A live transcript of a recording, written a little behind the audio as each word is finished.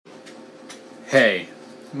Hey,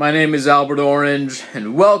 my name is Albert Orange,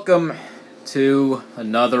 and welcome to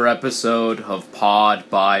another episode of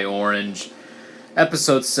Pod.by.orange,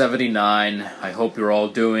 episode 79. I hope you're all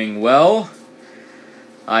doing well.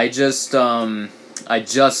 I just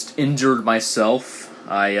injured myself.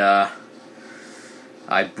 I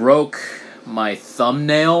broke my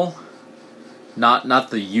thumbnail, not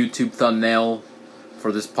the YouTube thumbnail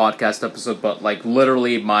for this podcast episode, but like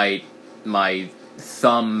literally my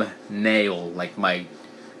thumbnail, like my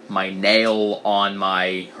nail on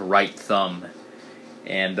my right thumb,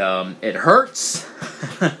 and it hurts.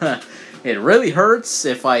 It really hurts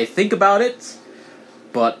if I think about it,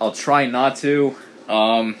 but I'll try not to.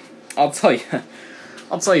 I'll tell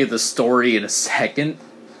you the story in a second.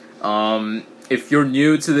 If you're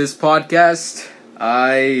new to this podcast,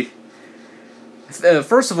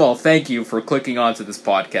 first of all, thank you for clicking onto this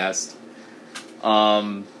podcast.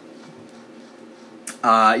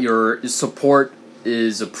 Your support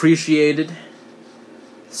is appreciated,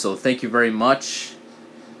 so thank you very much.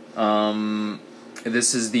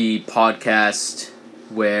 This is the podcast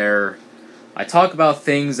where I talk about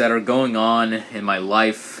things that are going on in my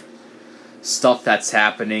life, stuff that's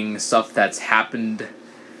happening, stuff that's happened,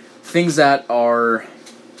 things that are,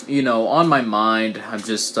 on my mind. I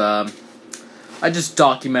just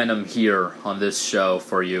document them here on this show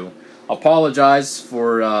for you. Apologize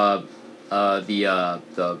for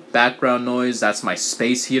the background noise. That's my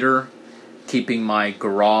space heater keeping my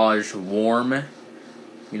garage warm.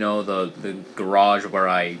 The garage where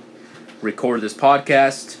I record this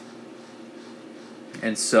podcast.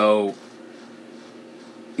 And so,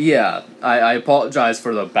 yeah, I apologize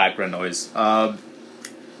for the background noise.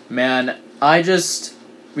 Man, I just,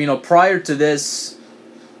 prior to this,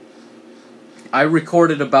 I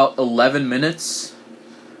recorded about 11 minutes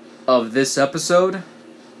of this episode.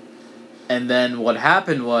 And then what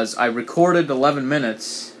happened was I recorded 11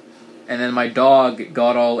 minutes, and then my dog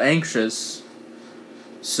got all anxious,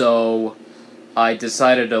 so I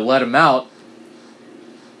decided to let him out,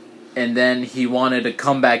 and then he wanted to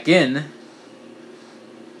come back in,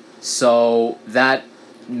 so that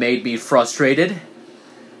made me frustrated,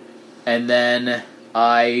 and then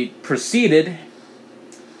I proceeded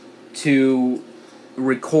to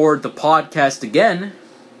record the podcast again.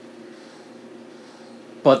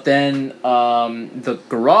 But then the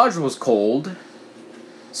garage was cold,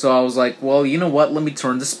 so I was like, well, you know what, let me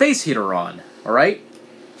turn the space heater on, alright?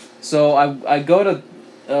 So I go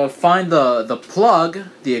to find the plug,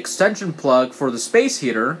 the extension plug for the space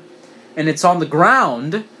heater, and it's on the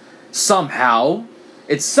ground, somehow.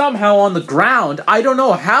 It's somehow on the ground. I don't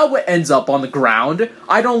know how it ends up on the ground.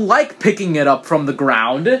 I don't like picking it up from the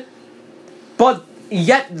ground, but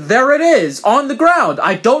yet there it is, on the ground.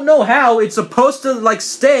 I don't know how it's supposed to,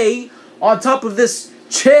 stay on top of this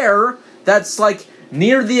chair that's,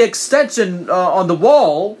 near the extension on the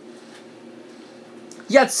wall,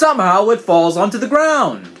 yet somehow it falls onto the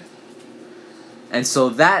ground. And so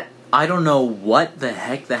that, I don't know what the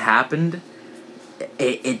heck that happened.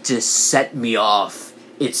 It just set me off.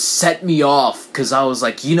 It set me off, because I was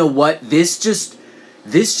like, you know what, this just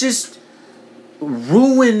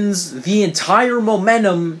ruins the entire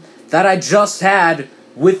momentum that I just had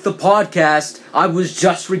with the podcast I was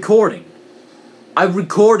just recording. I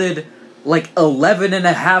recorded 11 and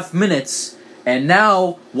a half minutes, and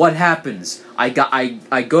now what happens? I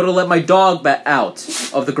go to let my dog out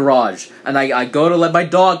of the garage, and I go to let my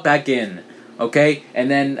dog back in, okay? And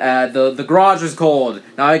then the garage is cold.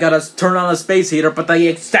 Now I gotta turn on the space heater, but the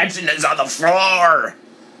extension is on the floor!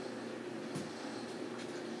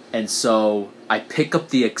 And so I pick up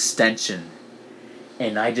the extension,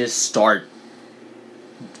 and I just start.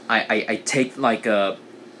 I take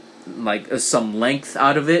some length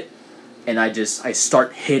out of it, and I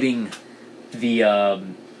start hitting the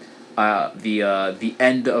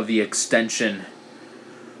end of the extension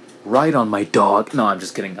right on my dog. No, I'm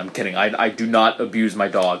just kidding. I'm kidding. I do not abuse my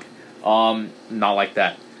dog. Not like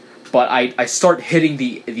that. But I start hitting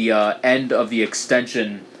the end of the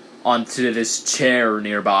extension onto this chair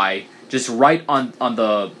nearby, just right on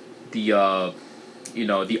the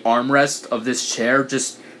armrest of this chair,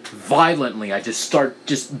 just violently. I just start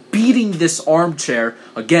just beating this armchair.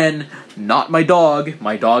 Again, not my dog.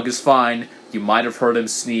 My dog is fine. You might have heard him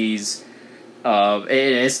sneeze.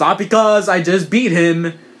 It's not because I just beat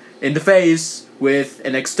him in the face with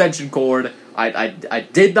an extension cord. I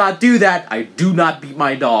did not do that. I do not beat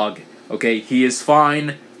my dog. Okay, he is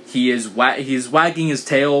fine. He's wagging his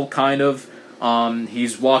tail, kind of.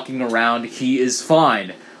 He's walking around. He is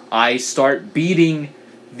fine. I start beating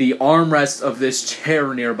the armrest of this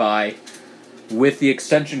chair nearby with the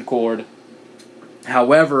extension cord.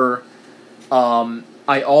 However,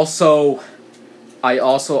 I also,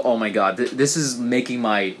 oh my god, this is making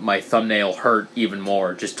my thumbnail hurt even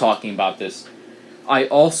more, just talking about this. I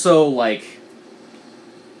also, like,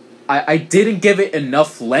 I didn't give it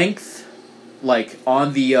enough length, like,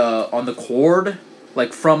 on the cord,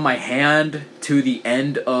 like, from my hand to the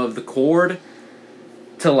end of the cord,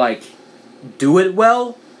 to, like, do it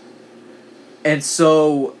well. And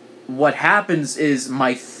so, what happens is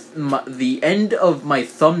the end of my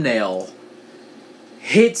thumbnail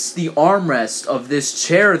hits the armrest of this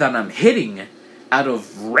chair that I'm hitting out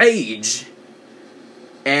of rage,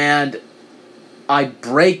 and I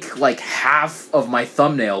break, like, half of my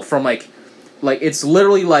thumbnail from, like it's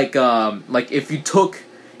literally like if you took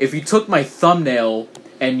my thumbnail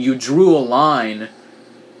and you drew a line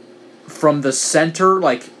from the center,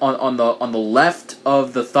 like, on the left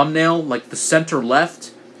of the thumbnail, like the center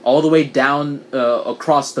left, all the way down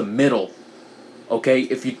across the middle, okay?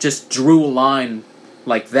 If you just drew a line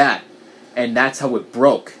like that, and that's how it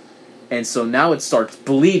broke. And so now it starts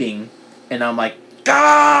bleeding, and I'm like,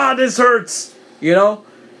 God, this hurts, you know?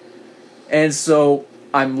 And so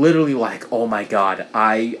I'm literally like, oh my god,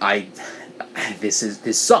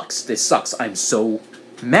 this sucks. I'm so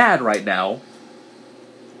mad right now.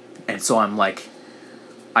 And so I'm like,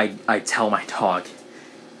 I tell my dog,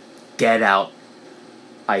 get out.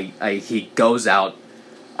 He goes out.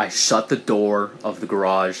 I shut the door of the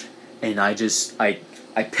garage, and I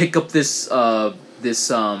pick up this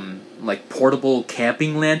like portable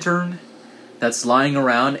camping lantern that's lying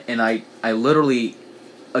around, and I literally,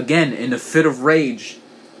 again, in a fit of rage,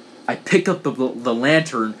 I pick up the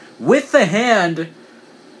lantern with the hand,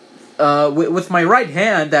 with my right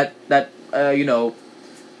hand that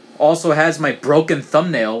also has my broken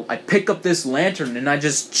thumbnail. I pick up this lantern and I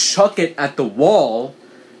just chuck it at the wall,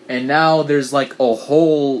 and now there's like a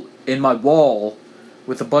hole in my wall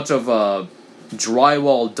with a bunch of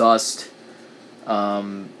drywall dust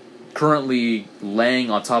currently laying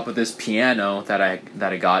on top of this piano that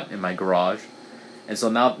I got in my garage. And so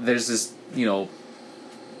now there's this,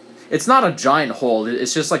 it's not a giant hole,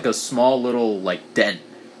 it's just like a small little, like, dent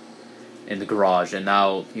in the garage, and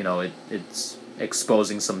now, it's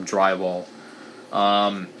exposing some drywall.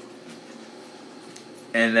 And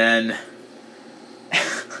then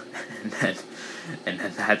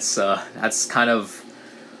that's kind of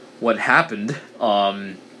what happened,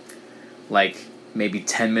 like, maybe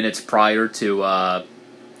 10 minutes prior to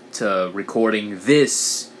recording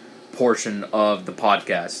this portion of the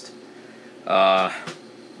podcast.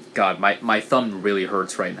 God, my thumb really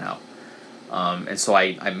hurts right now. And so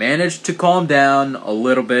I managed to calm down a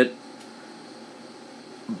little bit,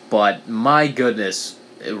 but my goodness,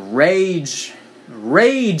 rage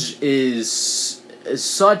is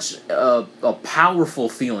such a powerful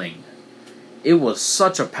feeling. It was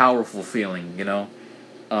such a powerful feeling,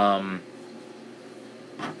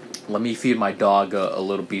 Let me feed my dog a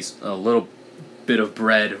little bit of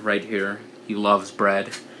bread right here. He loves bread.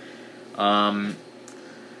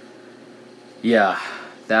 Yeah,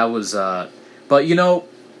 that was, but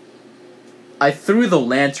I threw the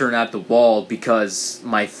lantern at the wall because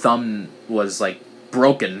my thumb was, like,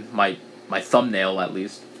 broken, my thumbnail at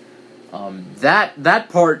least. That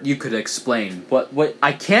part you could explain, but what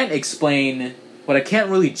I can't explain, what I can't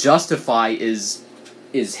really justify is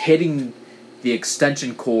hitting the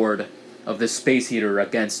extension cord of this space heater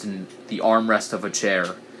against the armrest of a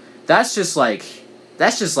chair. That's just like,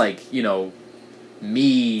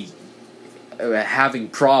 me having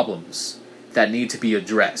problems that need to be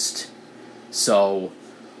addressed. So,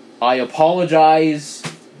 I apologize,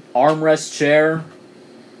 armrest chair,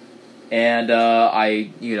 and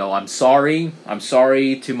I'm sorry. I'm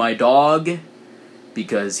sorry to my dog,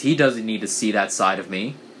 because he doesn't need to see that side of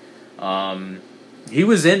me. He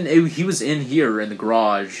was in here in the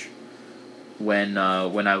garage when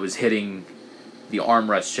I was hitting the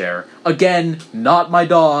armrest chair. Again, not my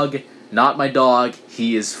dog.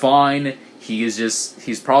 He is fine.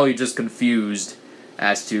 He's probably just confused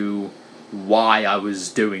as to why I was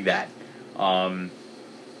doing that.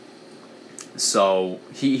 So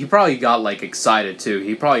he probably got, like, excited too.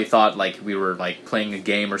 He probably thought, like, we were, like, playing a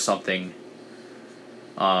game or something.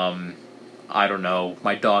 I don't know.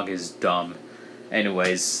 My dog is dumb.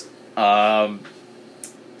 Anyways,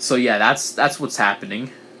 so yeah, that's what's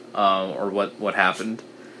happening, or what happened.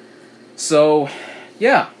 So,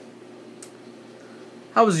 yeah.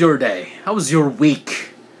 How was your day? How was your week?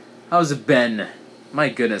 How's it been? My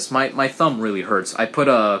goodness, my thumb really hurts. I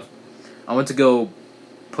went to go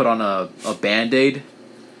put on a Band-Aid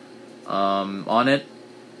on it.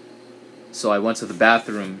 So I went to the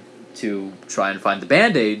bathroom to try and find the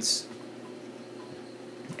Band-Aids.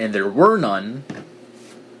 and there were none.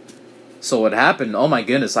 So what happened, oh my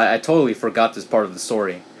goodness, I totally forgot this part of the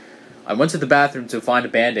story. I went to the bathroom to find a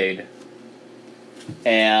Band-Aid,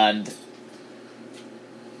 and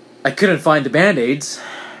I couldn't find the Band-Aids.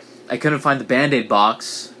 I couldn't find the Band-Aid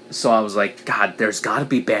box, so I was like, God, there's gotta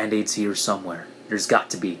be Band-Aids here somewhere. There's got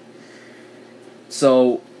to be.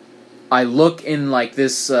 So I look in like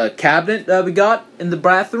this cabinet that we got in the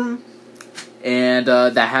bathroom, and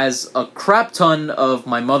that has a crap ton of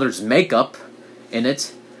my mother's makeup in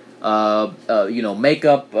it.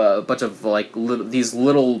 Makeup, a bunch of like these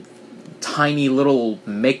little tiny little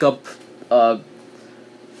makeup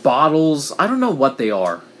bottles. I don't know what they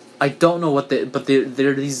are. I don't know what but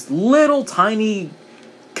they're these little tiny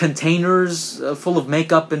containers full of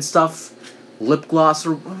makeup and stuff, lip gloss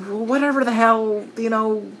or whatever the hell,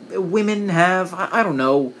 women have. I don't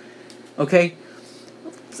know. Okay?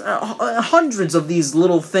 Hundreds of these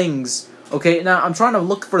little things. Okay, now I'm trying to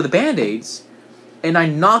look for the Band-Aids, and I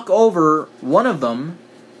knock over one of them,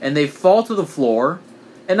 and they fall to the floor,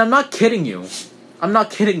 and I'm not kidding you. I'm not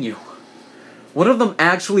kidding you. One of them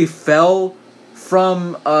actually fell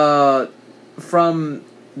from the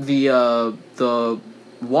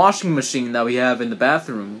washing machine that we have in the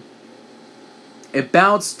bathroom. It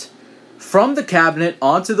bounced from the cabinet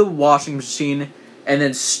onto the washing machine and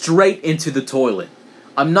then straight into the toilet.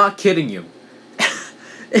 I'm not kidding you.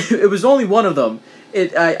 It was only one of them.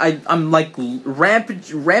 I'm like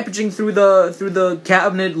rampaging through the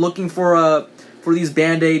cabinet looking for these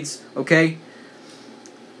Band-Aids. Okay.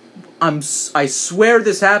 I swear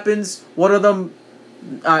this happens. One of them,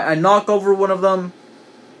 I knock over one of them,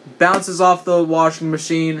 bounces off the washing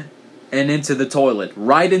machine and into the toilet.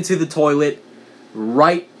 Right into the toilet,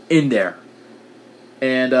 right in there.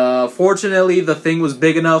 And fortunately, the thing was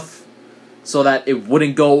big enough so that it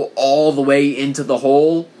wouldn't go all the way into the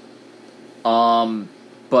hole.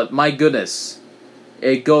 But my goodness,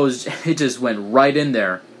 it just went right in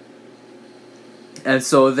there. And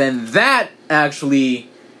so then that actually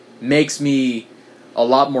makes me a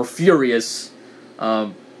lot more furious.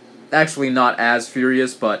 Actually not as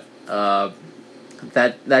furious, but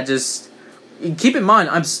that just, keep in mind,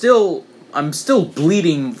 I'm still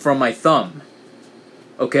bleeding from my thumb.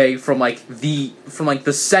 Okay, from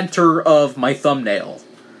the center of my thumbnail.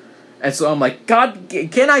 And so I'm like, God,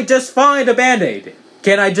 can I just find a Band-Aid?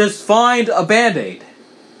 Can I just find a Band-Aid?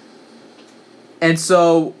 And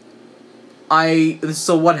so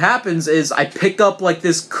what happens is I pick up like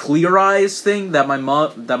this Clear Eyes thing that my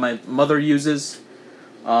mother uses,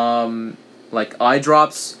 like eye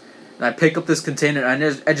drops, and I pick up this container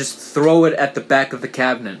and I just throw it at the back of the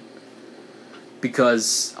cabinet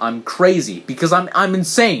because I'm crazy, because I'm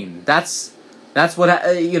insane. That's what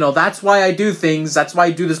that's why I do things. That's why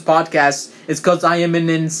I do this podcast. It's because I am an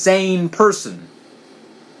insane person.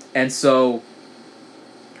 And so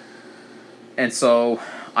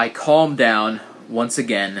I calm down once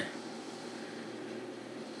again.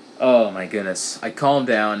 Oh my goodness. I calm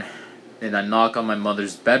down and I knock on my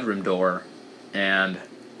mother's bedroom door and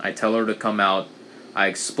I tell her to come out. I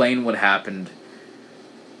explain what happened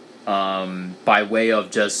by way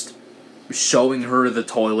of just showing her the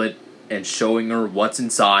toilet and showing her what's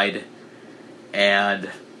inside. And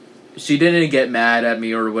she didn't get mad at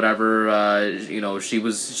me or whatever. She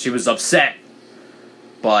was upset.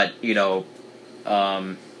 But,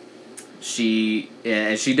 she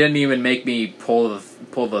didn't even make me pull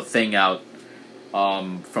the thing out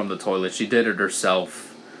from the toilet. She did it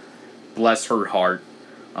herself. Bless her heart.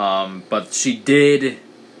 But she did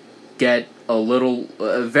get a little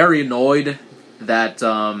very annoyed that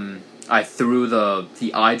I threw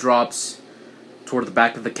the eye drops toward the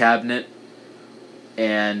back of the cabinet,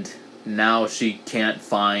 and now she can't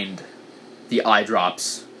find the eye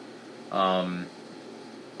drops.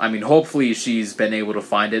 Hopefully she's been able to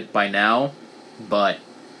find it by now, but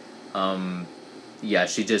yeah,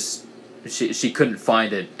 she couldn't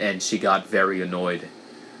find it, and she got very annoyed.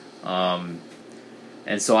 And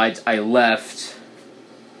so I left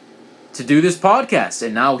to do this podcast,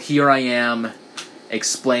 and now here I am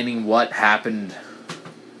explaining what happened,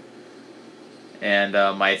 and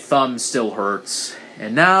my thumb still hurts,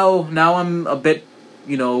 and now I'm a bit,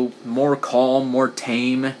 more calm, more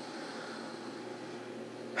tame.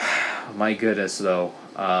 My goodness, though,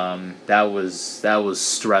 that was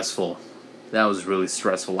stressful. That was really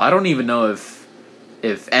stressful. I don't even know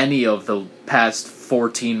if any of the past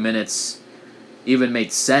 14 minutes even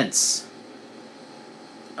made sense.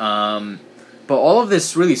 But all of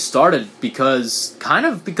this really started because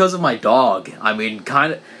of my dog. I'm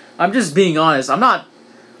just being honest. I'm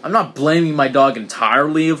not blaming my dog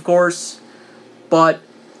entirely, of course, but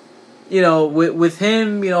with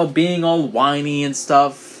him, being all whiny and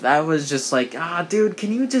stuff, that was just like, dude,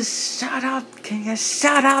 can you just shut up? Can you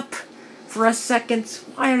shut up for a second?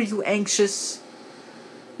 Why are you anxious?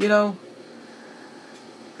 I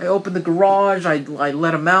opened the garage, I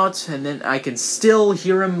let him out, and then I can still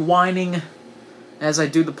hear him whining as I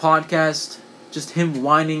do the podcast. Just him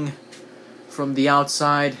whining from the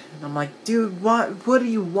outside. And I'm like, dude, what do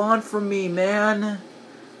you want from me, man?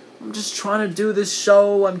 I'm just trying to do this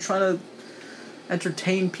show. I'm trying to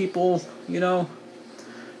entertain people,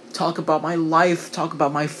 Talk about my life, talk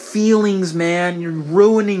about my feelings, man. You're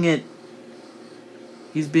ruining it.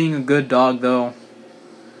 He's being a good dog, though.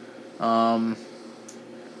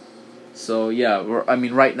 So yeah,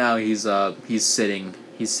 right now he's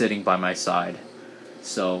sitting by my side.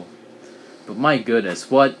 So, but my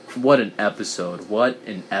goodness, what an episode! What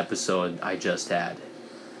an episode I just had.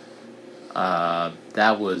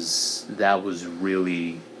 That was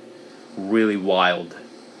really, really wild.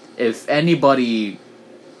 If anybody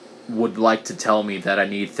would like to tell me that I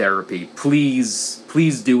need therapy, please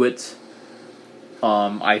do it.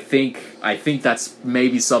 I think that's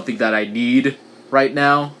maybe something that I need right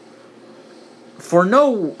now. For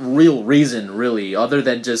no real reason, really, other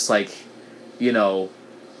than just like, I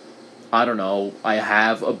don't know, I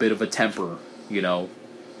have a bit of a temper,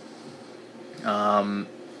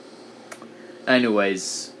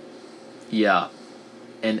 Anyways, yeah.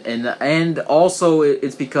 And also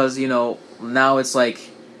it's because, now it's like,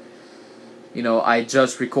 I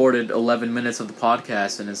just recorded 11 minutes of the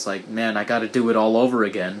podcast, and it's like, man, I gotta do it all over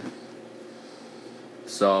again.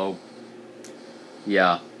 So,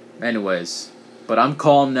 yeah. Anyways, but I'm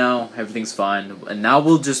calm now, everything's fine, and now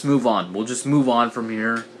we'll just move on. We'll just move on from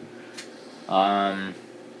here. I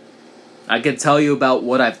can tell you about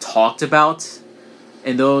what I've talked about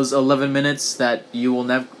in those 11 minutes that you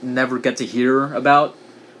will never get to hear about.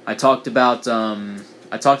 I talked about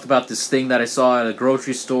this thing that I saw at a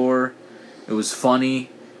grocery store. It was funny.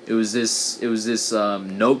 It was this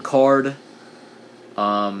note card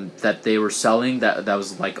that they were selling that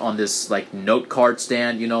was like on this like note card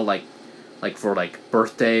stand, like for like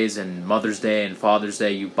birthdays and Mother's Day and Father's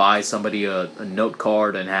Day, you buy somebody a note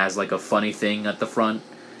card and has like a funny thing at the front,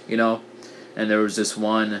 And there was this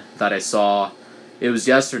one that I saw. It was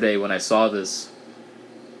yesterday when I saw this.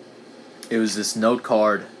 It was this note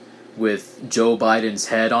card with Joe Biden's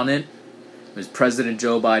head on it. It was President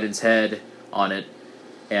Joe Biden's head on it,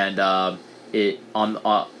 and it on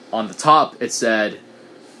the top it said,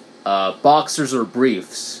 "Boxers or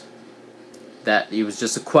briefs." That it was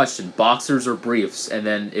just a question: boxers or briefs, and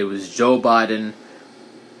then it was Joe Biden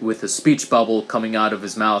with a speech bubble coming out of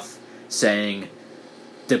his mouth saying,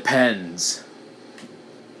 "Depends."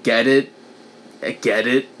 Get it? Get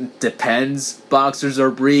it? Depends. Boxers or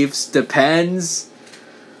briefs? Depends.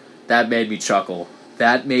 That made me chuckle.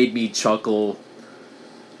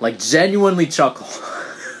 Like, genuinely chuckle.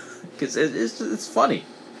 Because it's funny.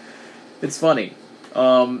 It's funny.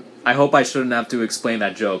 I hope I shouldn't have to explain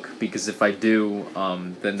that joke, because if I do,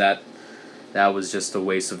 then that was just a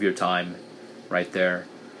waste of your time right there.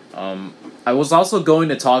 I was also going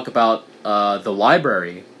to talk about the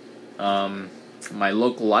library, my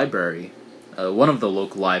local library, one of the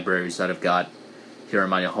local libraries that I've got here in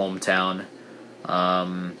my hometown,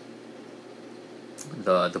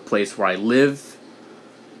 the place where I live.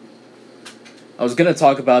 I was gonna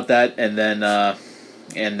talk about that, and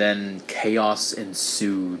then chaos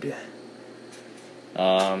ensued.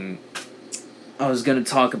 I was gonna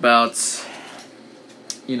talk about,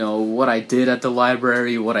 what I did at the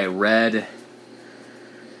library, what I read,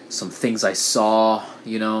 some things I saw,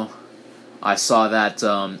 I saw that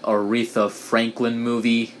Aretha Franklin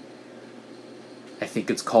movie. I think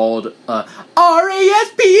it's called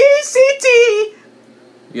RESPECT.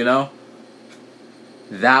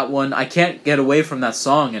 That one. I can't get away from that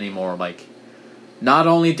song anymore. Like, not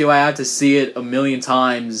only do I have to see it a million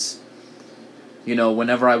times,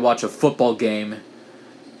 whenever I watch a football game,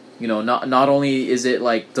 not only is it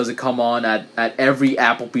like, does it come on at every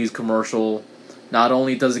Applebee's commercial, not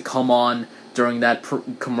only does it come on during that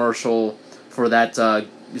commercial for that,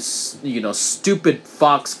 stupid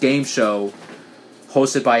Fox game show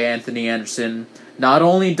hosted by Anthony Anderson, not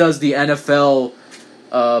only does the NFL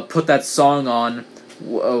put that song on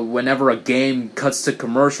whenever a game cuts to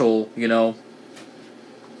commercial, where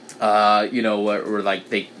like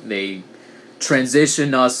they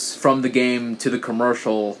transition us from the game to the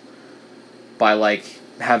commercial by like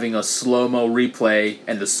having a slow-mo replay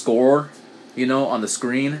and the score, on the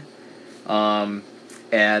screen. And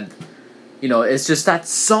it's just that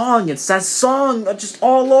song. It's that song just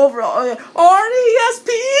all over.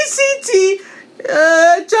 RESPECT.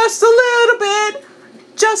 Just a little bit,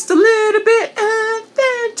 just a little bit,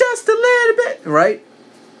 then just a little bit, right?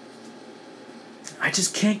 I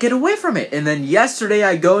just can't get away from it. And then yesterday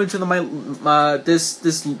I go into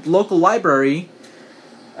this local library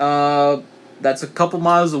that's a couple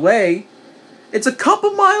miles away. It's a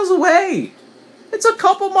couple miles away. It's a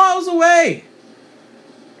couple miles away.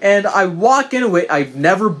 And I walk into it. I've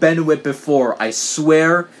never been to it before. I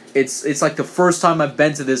swear, it's like the first time I've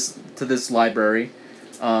been to this library,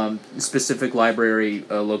 specific library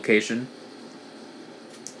location.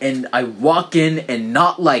 And I walk in, and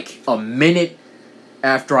not like a minute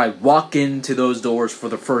after I walk into those doors for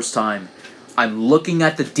the first time, I'm looking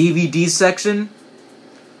at the DVD section,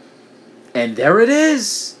 and there it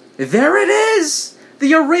is. There it is.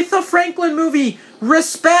 The Aretha Franklin movie,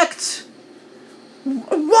 Respect.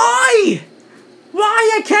 Why?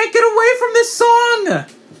 Why? I can't get away from this song.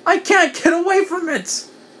 I can't get away from it.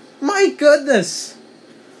 My goodness.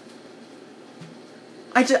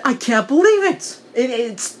 I can't believe it.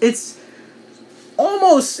 It's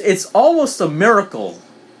almost a miracle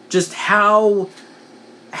just how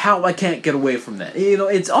I can't get away from that. You know,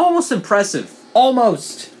 it's almost impressive.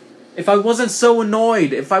 Almost. If I wasn't so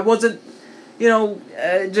annoyed, if I wasn't,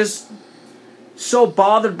 just so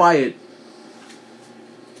bothered by it,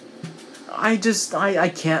 I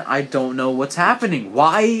can't, I don't know what's happening.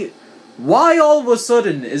 Why all of a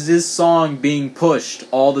sudden is this song being pushed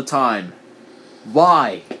all the time?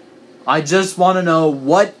 Why? I just want to know,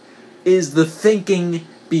 what is the thinking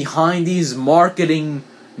behind these marketing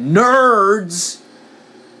nerds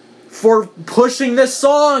for pushing this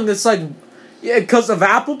song? It's like, yeah, because of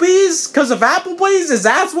Applebee's? Because of Applebee's? Is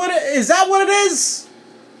that what it is?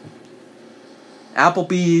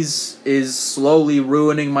 Applebee's is slowly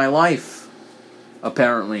ruining my life,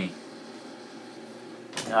 apparently.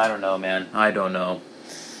 I don't know, man. I don't know.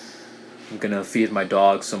 I'm gonna feed my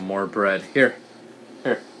dog some more bread. Here.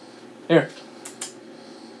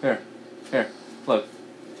 Look.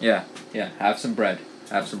 Yeah. Have some bread.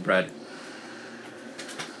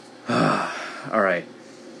 Alright.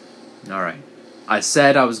 I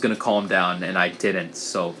said I was gonna calm down, and I didn't,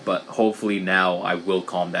 but hopefully now I will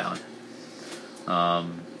calm down.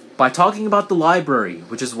 By talking about the library,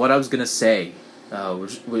 which is what I was gonna say.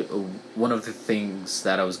 One of the things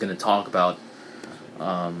that I was gonna talk about,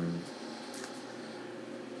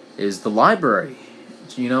 is the library.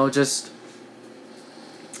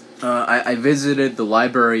 I visited the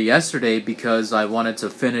library yesterday because I wanted to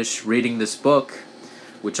finish reading this book,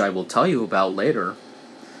 which I will tell you about later.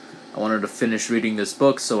 I wanted to finish reading this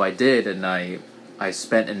book, so I did, and I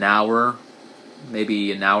spent an hour,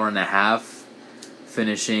 maybe an hour and a half,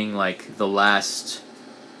 finishing like the last,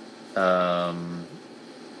 I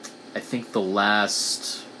think the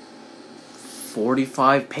last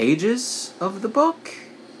 45 pages of the book.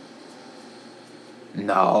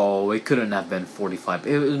 No, it couldn't have been 45.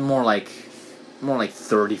 It was more like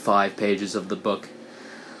 35 pages of the book.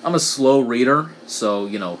 I'm a slow reader, so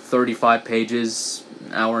 35 pages,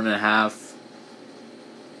 an hour and a half.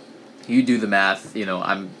 You do the math.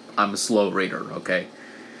 I'm a slow reader. Okay.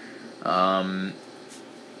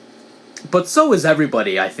 But so is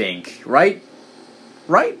everybody, I think. Right?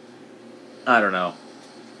 I don't know.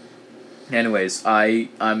 Anyways,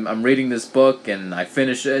 I'm reading this book, and I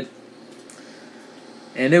finish it.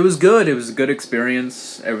 And it was good. It was a good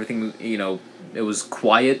experience. Everything, it was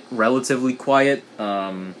quiet, relatively quiet.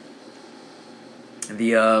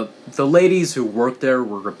 The ladies who worked there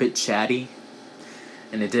were a bit chatty,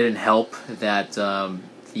 and it didn't help that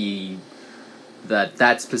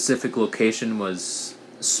that specific location was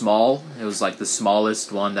small. It was like the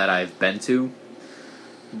smallest one that I've been to,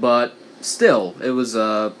 but still, it was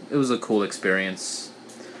a cool experience.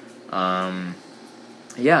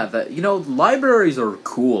 Libraries are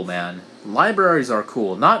cool, man. Libraries are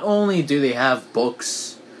cool. Not only do they have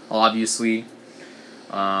books, obviously,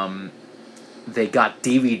 they got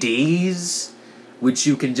DVDs, which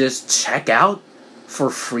you can just check out for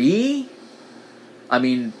free. I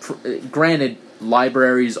mean, granted,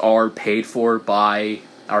 libraries are paid for by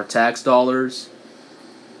our tax dollars,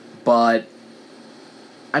 but,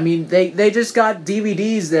 I mean, they just got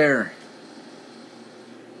DVDs there.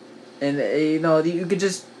 And, you could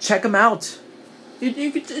just check them out.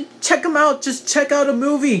 You could check them out. Just check out a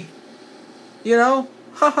movie.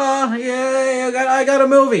 Haha, yeah, I got a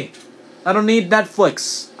movie. I don't need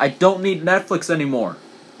Netflix. I don't need Netflix anymore.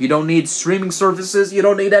 You don't need streaming services. You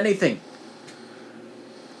don't need anything.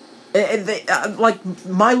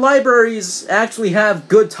 My libraries actually have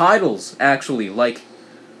good titles, actually. I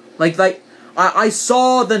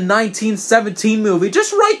saw the 1917 movie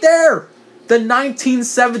just right there. The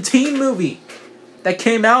 1917 movie. that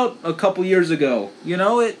came out a couple years ago. You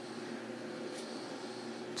know,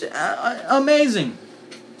 amazing.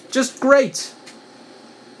 Just great.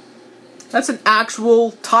 That's an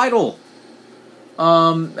actual title.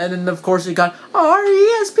 And then, of course, you got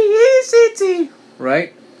RESPECT,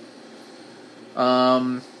 right?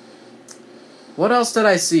 What else did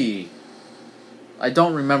I see? I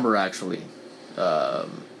don't remember, actually. I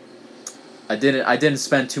didn't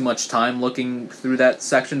spend too much time looking through that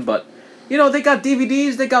section, but, you know, they got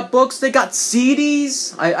DVDs, they got books, they got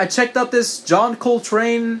CDs. I checked out this John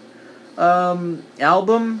Coltrane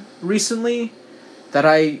album recently that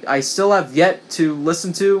I still have yet to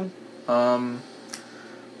listen to.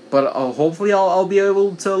 But hopefully I'll be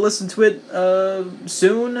able to listen to it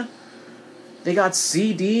soon. They got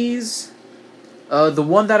CDs. The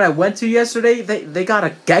one that I went to yesterday, they got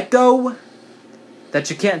a gecko that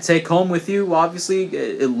you can't take home with you. Obviously,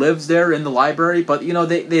 it lives there in the library. But, you know,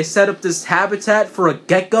 they set up this habitat for a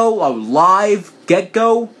gecko, a live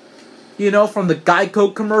gecko, you know, from the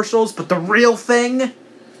Geico commercials, but the real thing.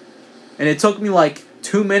 And it took me, like,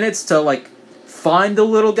 2 minutes to, like, find the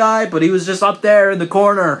little guy, but he was just up there in the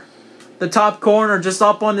corner. The top corner, just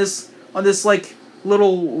up on this, like,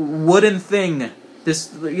 little wooden thing.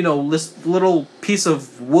 This, you know, this little piece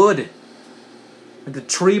of wood. Like a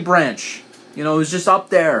tree branch. You know, it was just up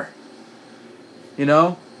there. You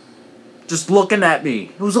know? Just looking at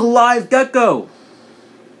me. It was a live gecko.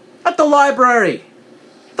 At the library.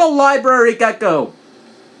 The library gecko.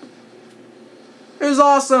 It was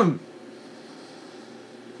awesome.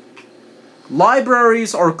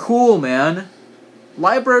 Libraries are cool, man.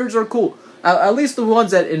 Libraries are cool. At least the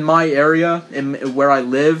ones that in my area, where I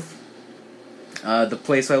live, the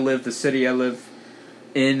place I live, the city I live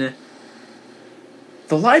in.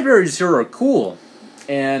 The libraries here are cool,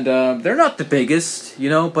 and they're not the biggest, you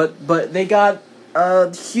know, but they got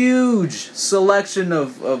a huge selection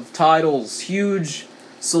of titles, huge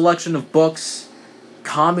selection of books,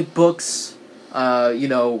 comic books, you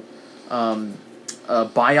know,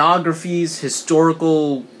 biographies,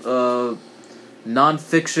 historical,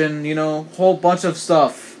 non-fiction, you know, whole bunch of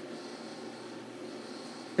stuff.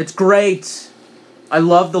 It's great. I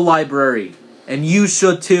love the library. And you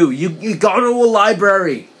should too. You go to a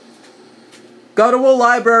library. Go to a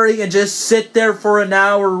library and just sit there for an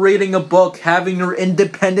hour reading a book, having your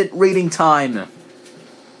independent reading time.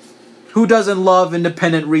 Who doesn't love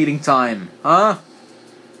independent reading time? Huh?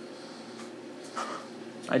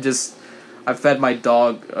 I fed my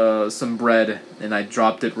dog some bread, and I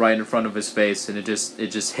dropped it right in front of his face, and it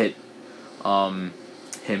just hit him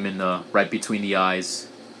in the right between the eyes.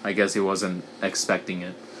 I guess he wasn't expecting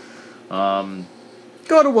it.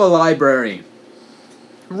 Go to a library.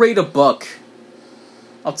 Read a book.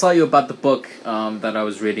 I'll tell you about the book that I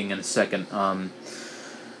was reading in a second.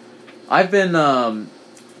 I've been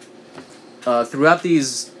throughout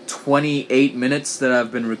these 28 minutes that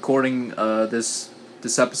I've been recording this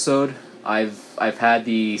episode. I've had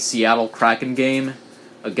the Seattle Kraken game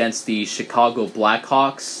against the Chicago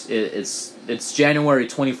Blackhawks. It's January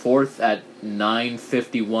 24th at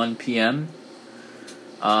 9:51 p.m.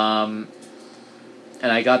 And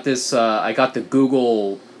I got this. I got the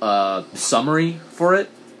Google summary for it.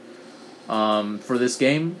 For this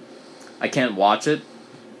game, I can't watch it,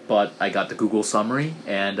 but I got the Google summary,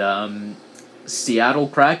 and Seattle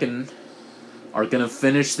Kraken are gonna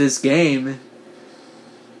finish this game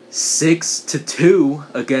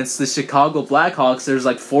 6-2 against the Chicago Blackhawks. There's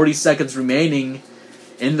like 40 seconds remaining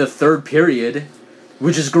in the third period,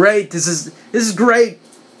 which is great. This is great.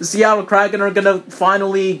 The Seattle Kraken are gonna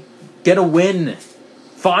finally get a win.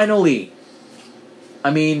 Finally.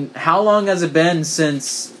 I mean, how long has it been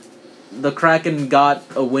since the Kraken got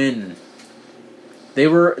a win?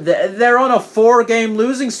 They're on a 4-game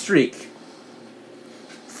losing streak.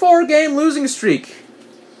 4-game losing streak.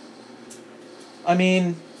 I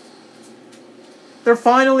mean, they're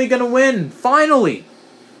finally gonna win. Finally.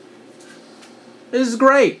 This is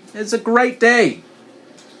great. It's a great day.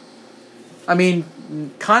 I mean,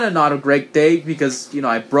 kind of not a great day because, you know,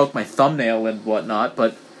 I broke my thumbnail and whatnot,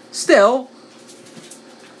 but still,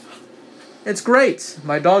 it's great.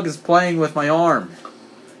 My dog is playing with my arm.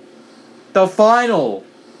 The final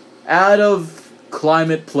out of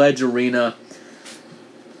Climate Pledge Arena.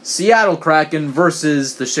 Seattle Kraken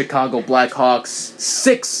versus the Chicago Blackhawks.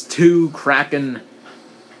 6-2 Kraken.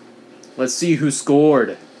 Let's see who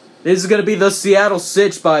scored. This is going to be the Seattle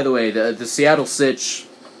Sitch, by the way. The Seattle Sitch,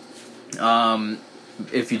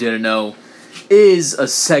 if you didn't know, is a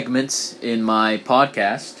segment in my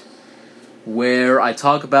podcast where I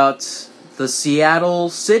talk about the Seattle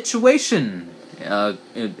situation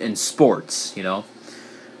in sports, you know.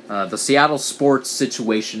 the Seattle sports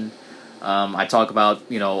situation. I talk about,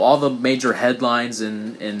 all the major headlines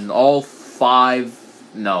in all five,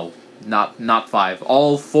 no, not five,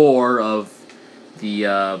 all four of the,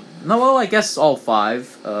 I guess all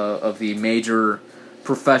five of the major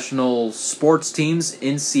professional sports teams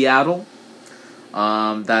in Seattle.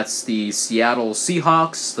 That's the Seattle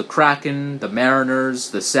Seahawks, the Kraken, the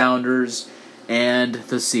Mariners, the Sounders, and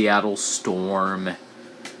the Seattle Storm.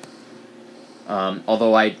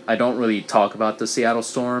 Although I don't really talk about the Seattle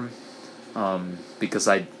Storm, because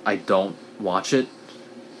I don't watch it,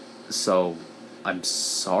 so I'm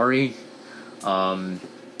sorry.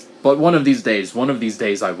 But one of these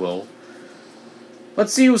days I will.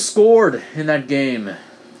 Let's see who scored in that game.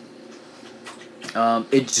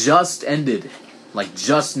 It just ended. Like,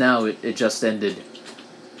 just now, it just ended.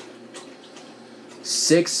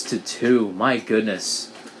 6-2. My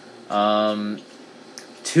goodness.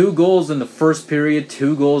 2 goals in the first period,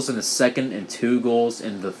 2 goals in the second, and 2 goals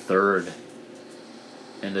in the third.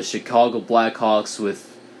 And the Chicago Blackhawks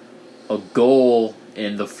with a goal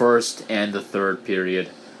in the first and the third period,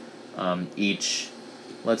 each.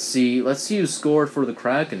 Let's see who scored for the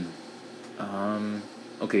Kraken.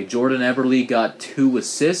 Okay, Jordan Eberle got 2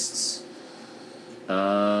 assists.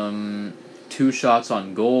 2 shots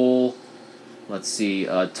on goal. Let's see.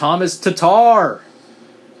 Thomas Tatar,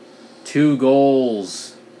 2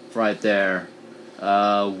 goals right there.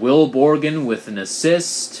 Will Borgen with an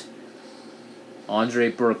assist.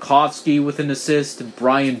 Andre Burakovsky with an assist.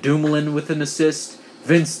 Brian Dumoulin with an assist.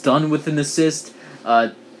 Vince Dunn with an assist.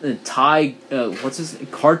 Ty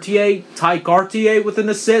Cartier with an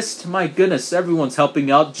assist. My goodness, everyone's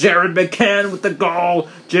helping out. Jared McCann with a goal.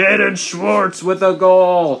 Jaden Schwartz with a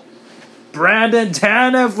goal. Brandon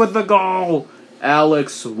Tanev with a goal.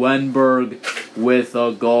 Alex Wenberg with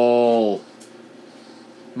a goal.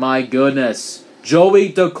 My goodness.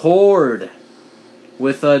 Joey Decord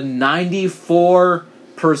with a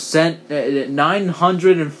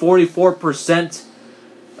 944%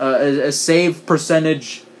 a save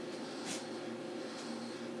percentage.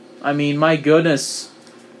 I mean, my goodness.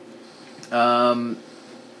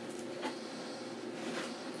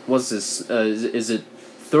 What's this? Is it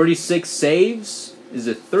 36 saves? Is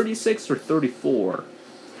it 36 or 34?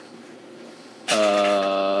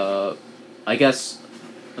 I guess...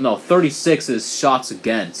 No, 36 is shots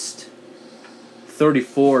against.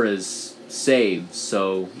 34 is saves.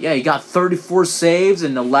 So, yeah, he got 34 saves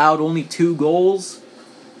and allowed only 2 goals.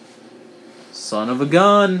 Son of a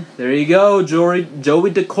gun. There you go, Joey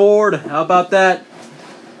Decord. How about that?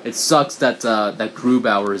 It sucks that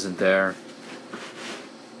Grubauer isn't there.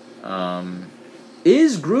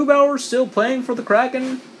 Is Grubauer still playing for the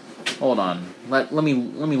Kraken? Hold on. Let me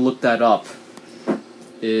look that up.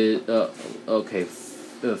 Okay.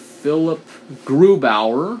 Philip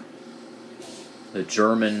Grubauer, the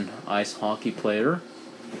German ice hockey player.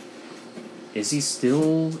 Is he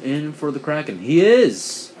still in for the Kraken? He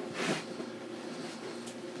is.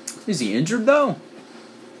 Is he injured, though?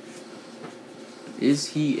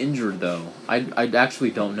 I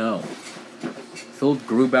actually don't know. Philip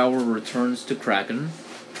Grubauer returns to Kraken.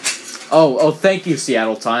 Oh, thank you,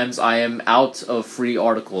 Seattle Times. I am out of free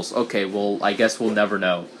articles. Okay, well, I guess we'll never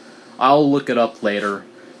know. I'll look it up later.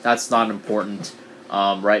 That's not important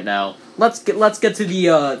right now. Let's get to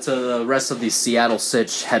the rest of these Seattle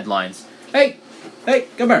Sitch headlines. Hey,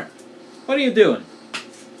 come here. What are you doing?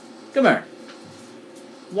 Come here.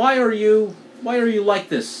 Why are you like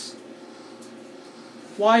this?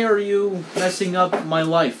 Why are you messing up my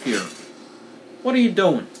life here? What are you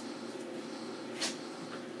doing?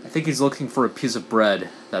 I think he's looking for a piece of bread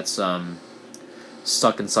that's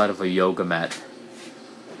stuck inside of a yoga mat.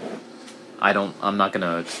 I'm not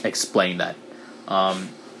gonna explain that.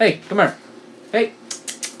 Hey, come here. Hey.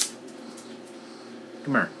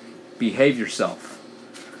 Come here. Behave yourself.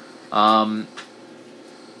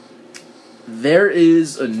 There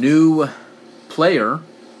is a new player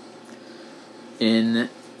in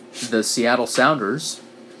the Seattle Sounders.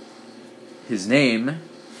 His name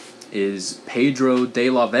is Pedro de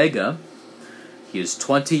la Vega. He is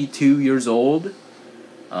 22 years old,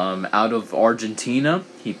 out of Argentina.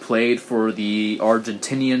 He played for the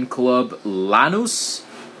Argentinian club Lanús,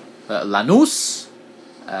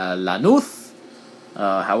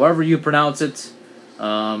 however you pronounce it.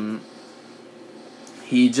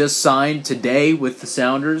 He just signed today with the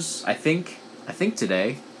Sounders, I think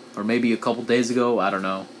today, or maybe a couple days ago, I don't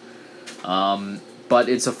know. But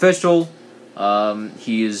it's official.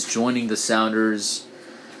 He is joining the Sounders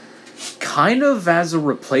kind of as a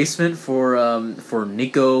replacement for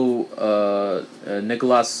Nicolas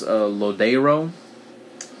Lodeiro.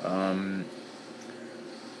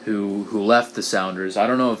 who left the Sounders. I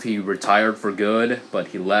don't know if he retired for good, but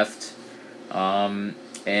he left.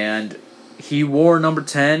 And he wore number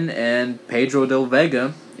 10, and Pedro Del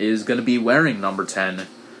Vega is going to be wearing number 10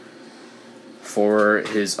 for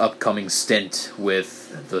his upcoming stint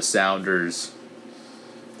with the Sounders.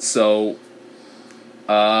 So,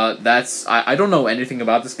 I don't know anything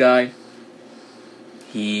about this guy.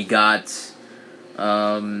 He got,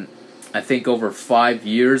 I think over 5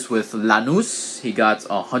 years with Lanús, he got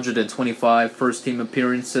 125 first-team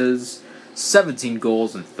appearances, 17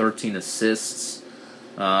 goals and 13 assists.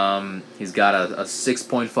 He's got a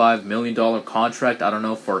 $6.5 million contract. I don't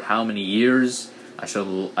know for how many years. I should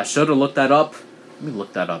have looked that up. Let me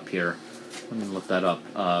look that up here.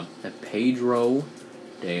 Pedro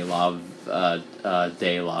de la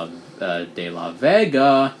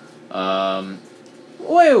Vega.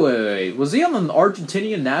 Wait. Was he on the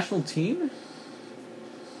Argentinian national team?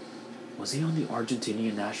 Was he on the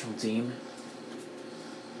Argentinian national team?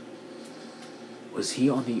 Was he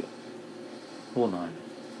on the... Hold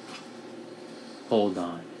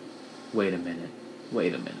on. Wait a minute.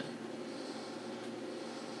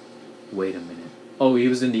 Oh, he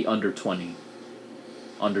was in the under 20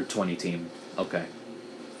 team. Okay.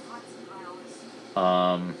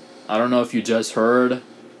 I don't know if you just heard.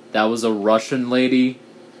 That was a Russian lady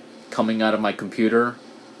coming out of my computer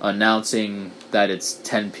announcing that it's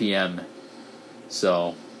 10 p.m.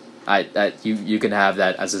 So, you can have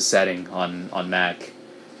that as a setting on Mac.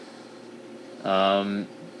 All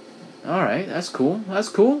right, that's cool.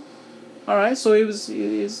 All right, so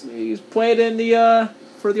he's played in the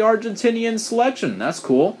for the Argentinian selection. That's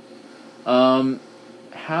cool.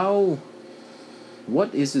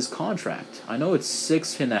 What is his contract? I know it's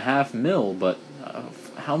 $6.5 million, but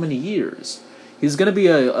how many years? He's going to be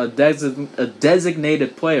a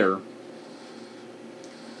designated player.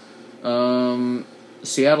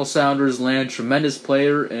 Seattle Sounders land tremendous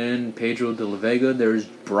player in Pedro de la Vega. There's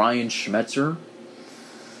Brian Schmetzer.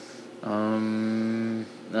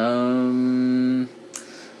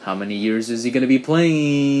 How many years is he going to be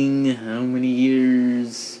playing? How many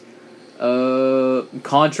years?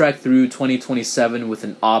 Contract through 2027 with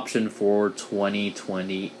an option for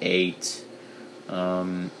 2028.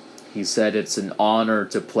 He said it's an honor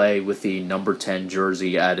to play with the number 10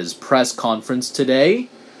 jersey at his press conference today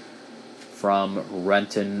from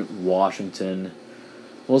Renton, Washington.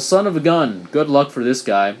 Well, son of a gun, good luck for this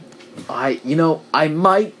guy. I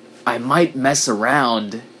might mess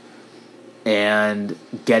around and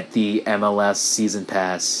get the MLS season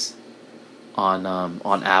pass on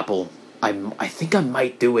Apple. I think I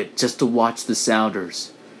might do it just to watch the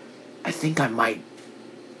Sounders. I think I might.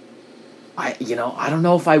 I don't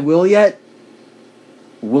know if I will yet.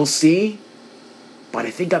 We'll see. But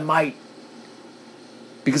I think I might.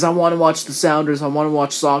 Because I want to watch the Sounders. I want to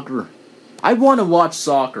watch soccer. I want to watch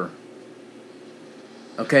soccer.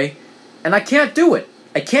 Okay? And I can't do it.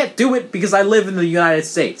 I can't do it because I live in the United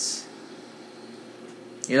States.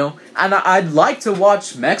 And I'd like to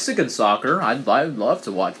watch Mexican soccer. I'd love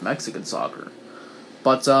to watch Mexican soccer.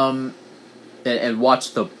 But, and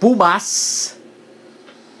watch the Pumas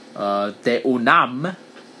de UNAM.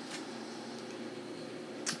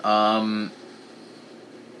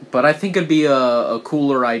 But I think it'd be a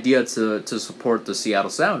cooler idea to support the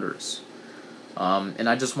Seattle Sounders. And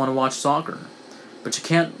I just want to watch soccer. But you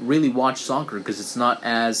can't really watch soccer because it's not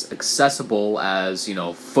as accessible as,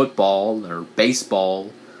 football or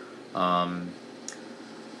baseball,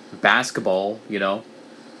 basketball,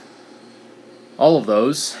 all of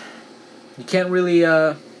those. You can't really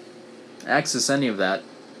access any of that.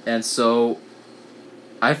 And so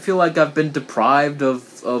I feel like I've been deprived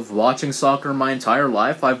of watching soccer my entire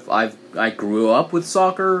life. I grew up with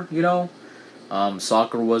soccer,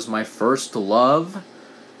 Soccer was my first love.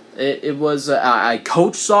 It was I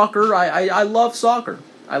coach soccer. I love soccer.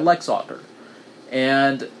 I like soccer,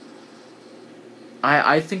 and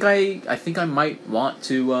I think I might want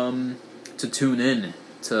to tune in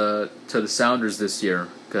to the Sounders this year,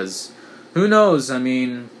 because who knows? I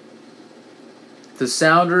mean, the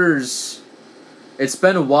Sounders. It's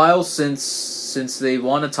been a while since they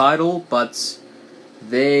won a title, but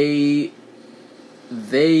they're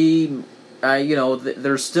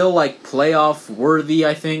still like playoff worthy,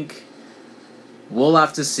 I think. We'll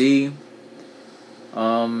have to see.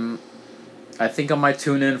 I think I might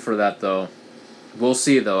tune in for that though. We'll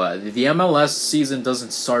see though. The MLS season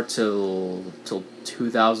doesn't start till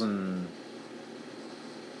 2000.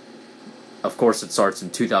 Of course, it starts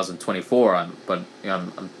in 2024.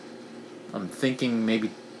 I'm thinking maybe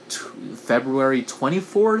February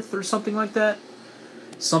 24th or something like that.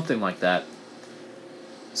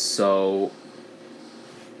 So,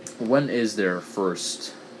 when is their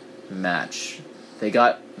first match? They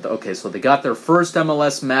got their first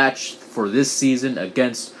MLS match for this season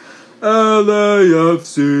against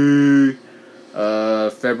LAFC,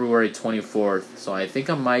 February 24th. So I think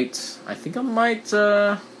I might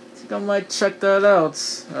check that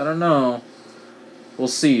out. I don't know. We'll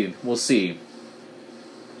see.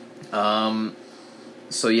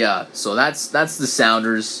 So yeah, so that's the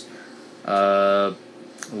Sounders.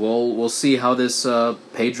 We'll see how this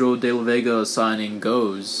Pedro de la Vega signing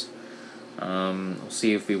goes. We'll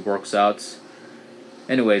see if he works out.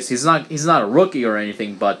 Anyways, he's not a rookie or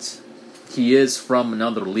anything, but he is from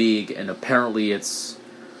another league, and apparently it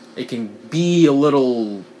can be a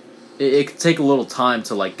little. It can take a little time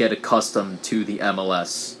to like get accustomed to the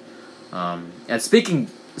MLS. And speaking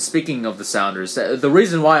of the Sounders, the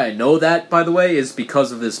reason why I know that, by the way, is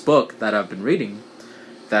because of this book that I've been reading,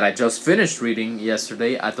 that I just finished reading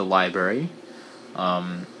yesterday at the library,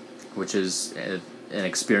 which is an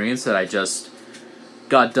experience that I just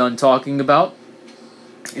got done talking about.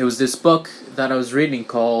 It was this book that I was reading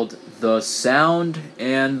called The Sound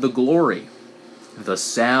and the Glory. The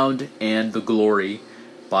Sound and the Glory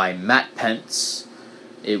by Matt Pence.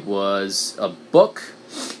 It was a book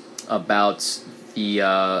about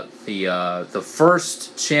the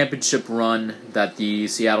first championship run that the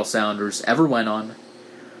Seattle Sounders ever went on,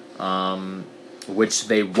 which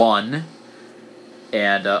they won,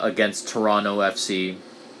 and against Toronto FC.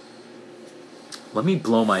 Let me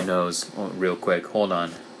blow my nose real quick. Hold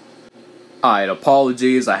on. Alright,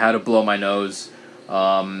 apologies. I had to blow my nose.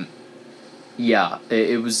 Yeah,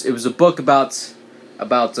 it was a book about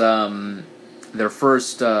their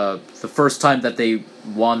first the first time that they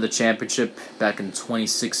won the championship back in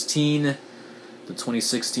 2016, the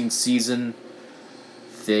 2016 season.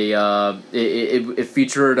 They it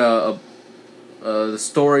featured the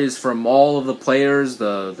stories from all of the players,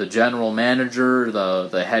 the general manager,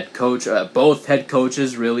 the head coach, both head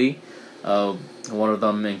coaches really. One of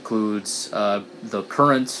them includes the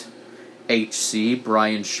current HC,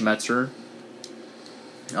 Brian Schmetzer.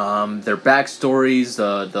 Their backstories,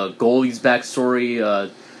 the goalie's backstory,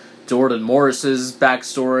 Jordan Morris's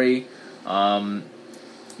backstory,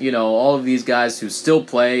 all of these guys who still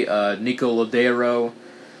play, Nico Lodeiro,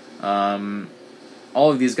 all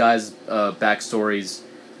of these guys' backstories,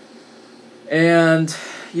 and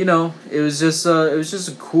it was just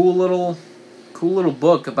a cool little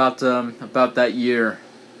book about that year,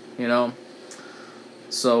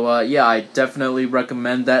 So yeah, I definitely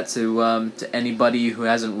recommend that to anybody who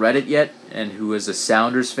hasn't read it yet and who is a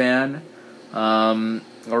Sounders fan,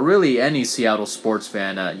 or really any Seattle sports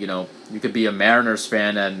fan. You could be a Mariners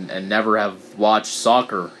fan and never have watched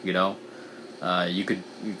soccer. You could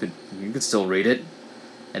still read it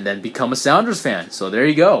and then become a Sounders fan. So there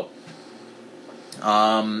you go.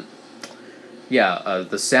 The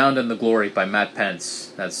Sound and the Glory by Matt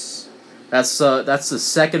Pence. That's the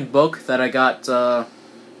second book that I got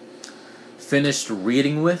finished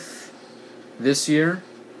reading with this year,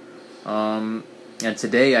 and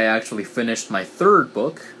today I actually finished my third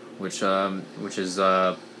book, which is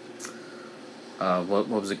what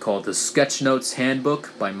was it called? The Sketch Notes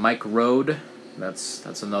Handbook by Mike Road.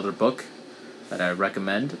 That's another book that I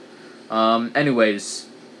recommend. Anyways,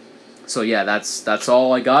 so yeah, that's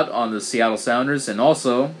all I got on the Seattle Sounders, and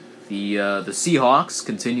also the Seahawks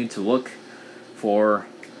continue to look for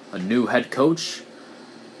a new head coach.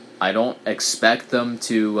 I don't expect them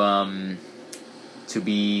to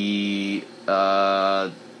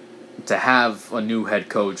have a new head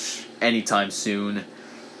coach anytime soon,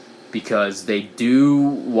 because they do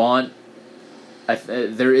want.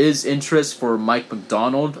 There is interest for Mike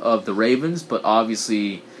McDonald of the Ravens, but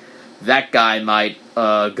obviously that guy might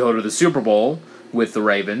go to the Super Bowl with the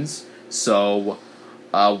Ravens, so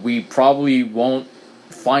we probably won't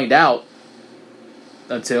find out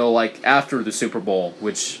until after the Super Bowl,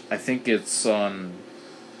 which I think it's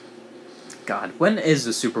God, when is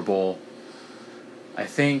the Super Bowl? I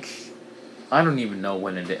don't even know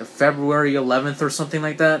when it is. February 11th or something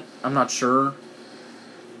like that. I'm not sure.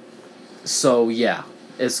 So yeah,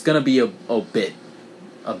 it's gonna be a bit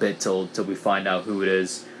till we find out who it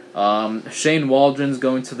is. Shane Waldron's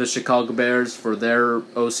going to the Chicago Bears for their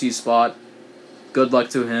OC spot. Good luck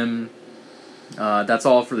to him. That's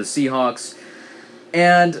all for the Seahawks.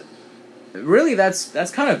 And really,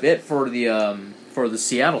 that's kind of it for the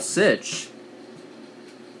Seattle Sitch.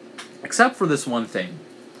 Except for this one thing.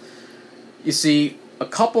 You see, a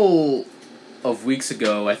couple of weeks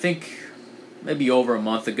ago, I think maybe over a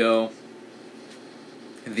month ago,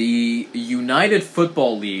 the United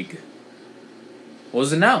Football League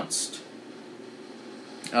was announced.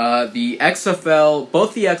 the XFL,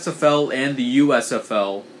 both the XFL and the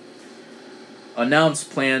USFL, announced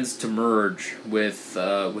plans to merge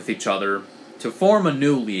with each other to form a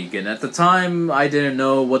new league. And at the time, I didn't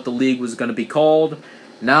know what the league was going to be called.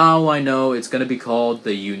 Now I know it's going to be called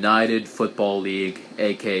the United Football League,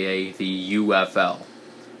 aka the UFL.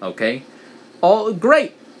 Okay? Oh,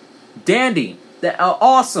 great! Dandy!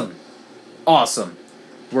 Awesome! Awesome!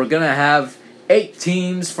 We're going to have 8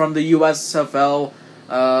 teams from the USFL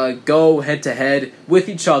go head-to-head with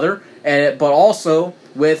each other, but also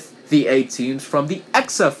with the 8 teams from the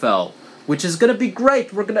XFL, which is going to be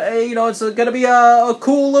great. We're going to, it's going to be a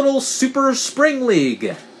cool little super spring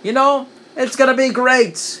league. It's going to be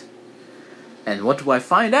great. And what do I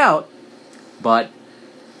find out? But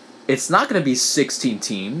it's not going to be 16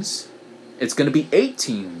 teams. It's going to be 8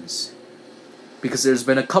 teams. Because there's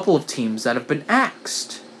been a couple of teams that have been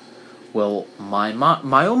axed. Well, my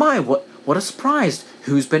oh my, what a surprise.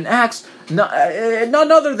 Who's been axed?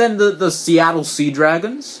 None other than the Seattle Sea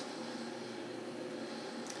Dragons.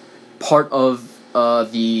 Part of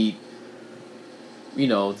the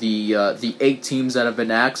 8 teams that have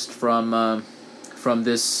been axed from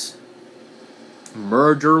this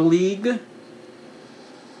merger league.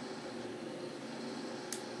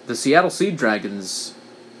 The Seattle Sea Dragons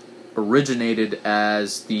originated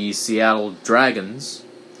as the Seattle Dragons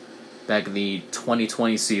back in the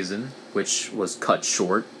 2020 season, which was cut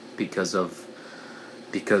short because of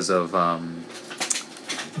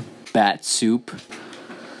bat soup.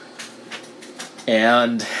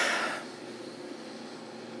 And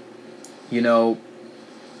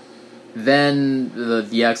then the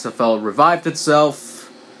XFL revived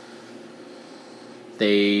itself.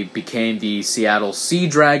 They became the Seattle Sea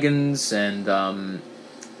Dragons, and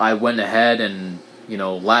I went ahead and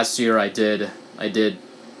last year I did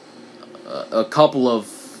a couple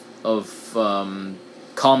of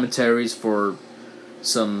commentaries for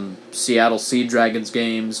some Seattle Sea Dragons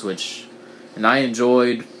games, and I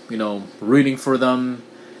enjoyed rooting for them.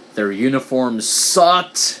 Their uniforms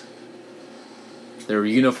sucked. Their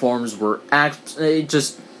uniforms were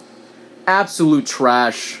just absolute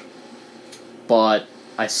trash, but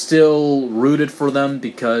I still rooted for them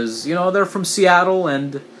because they're from Seattle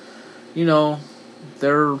and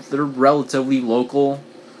they're relatively local.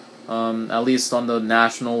 At least on the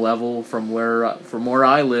national level, from where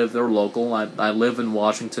I live, they're local. I live in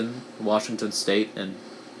Washington State, and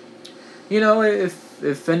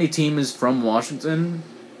if any team is from Washington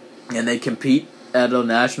and they compete at a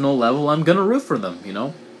national level, I'm gonna root for them.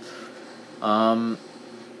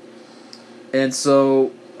 And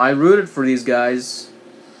so I rooted for these guys.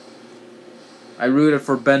 I rooted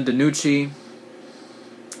for Ben DiNucci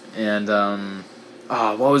and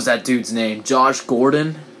what was that dude's name? Josh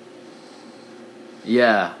Gordon.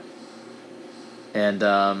 Yeah. And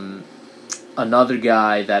another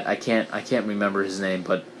guy that I can't remember his name,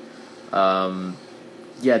 but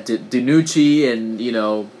DiNucci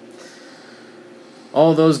and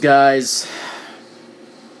all those guys.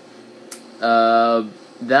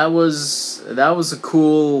 That was a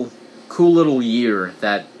cool little year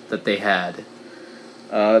that they had.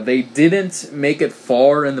 They didn't make it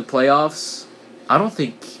far in the playoffs. I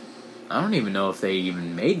don't even know if they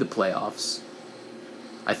even made the playoffs.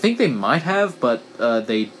 I think they might have, but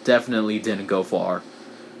they definitely didn't go far.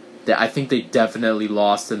 I think they definitely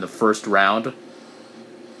lost in the first round.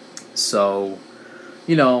 So,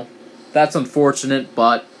 that's unfortunate,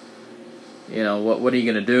 but what are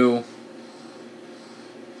you gonna do?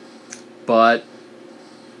 But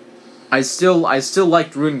I still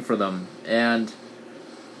liked rooting for them, and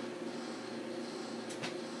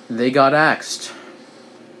they got axed.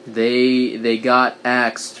 They got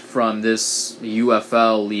axed from this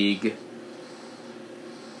UFL league,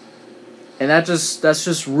 and that's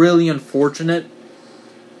just really unfortunate.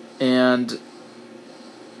 And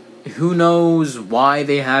who knows why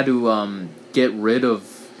they had to get rid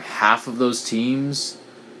of half of those teams.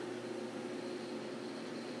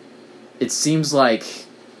 It seems like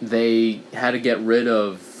they had to get rid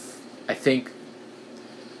of, I think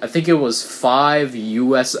it was 5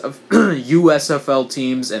 USFL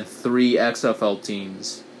teams and 3 XFL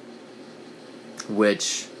teams,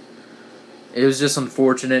 which it was just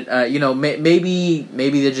unfortunate. Maybe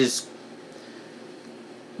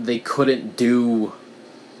they couldn't do,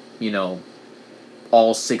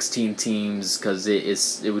 all 16 teams because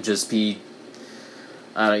it would just be,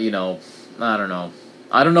 I don't know.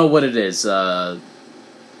 I don't know what it is.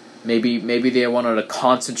 Maybe they wanted to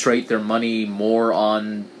concentrate their money more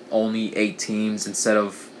on only 8 teams instead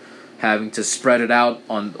of having to spread it out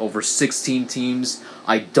on over 16 teams.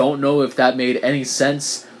 I don't know if that made any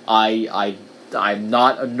sense. I I'm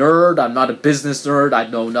not a nerd. I'm not a business nerd. I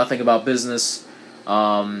know nothing about business.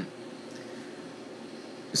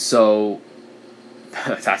 So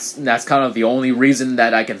that's kind of the only reason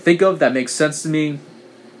that I can think of that makes sense to me.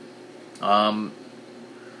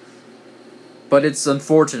 But it's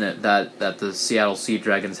unfortunate that the Seattle Sea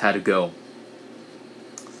Dragons had to go.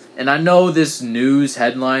 And I know this news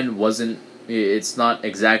headline it's not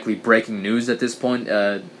exactly breaking news at this point.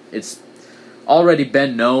 It's already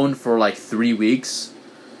been known for like 3 weeks.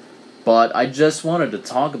 But I just wanted to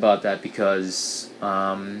talk about that because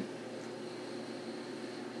I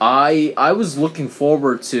was looking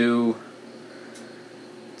forward to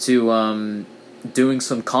doing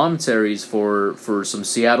some commentaries for some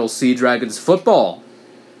Seattle Sea Dragons football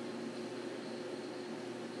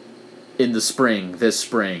in this spring.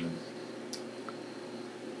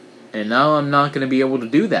 And now I'm not going to be able to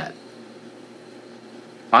do that.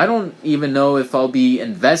 I don't even know if I'll be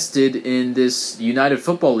invested in this United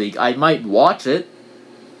Football League. I might watch it.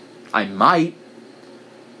 I might.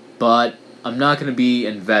 But I'm not going to be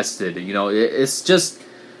invested. You know, it's just...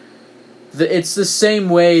 It's the same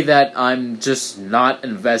way that I'm just not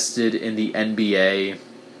invested in the NBA.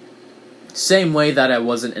 Same way that I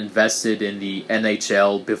wasn't invested in the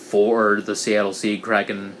NHL before the Seattle Sea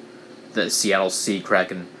Kraken.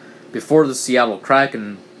 Before the Seattle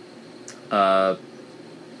Kraken,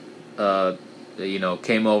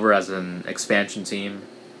 came over as an expansion team.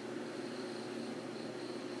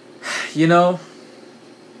 You know,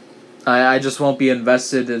 I just won't be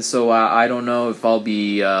invested, and so I don't know if I'll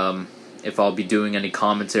be doing any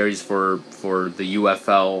commentaries for the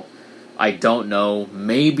UFL. I don't know.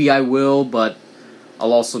 Maybe I will, but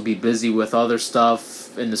I'll also be busy with other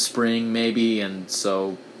stuff in the spring, maybe, and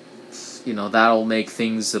so, that'll make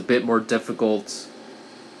things a bit more difficult.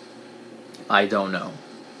 I don't know.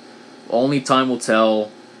 Only time will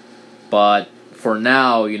tell, but for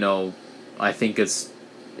now, I think it's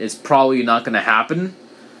probably not going to happen.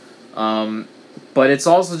 But it's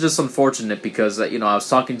also just unfortunate because, I was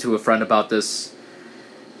talking to a friend about this,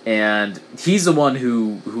 and he's the one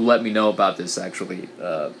who let me know about this, actually.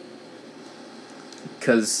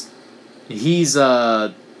 Because he's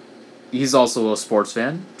also a sports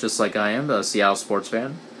fan, just like I am, a Seattle sports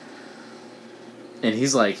fan. And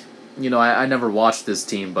he's like, I never watched this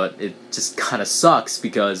team, but it just kind of sucks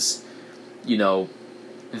because,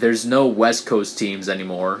 there's no West Coast teams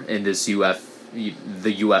anymore in this the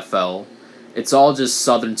UFL. It's all just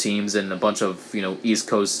Southern teams and a bunch of, East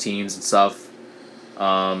Coast teams and stuff.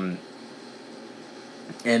 And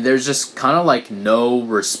there's just kind of like no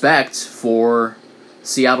respect for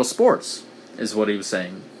Seattle sports, is what he was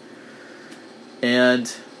saying.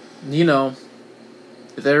 And,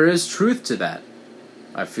 there is truth to that,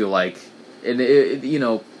 I feel like. And,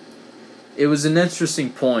 it was an interesting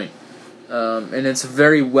point. And it's a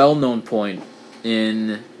very well-known point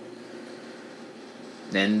in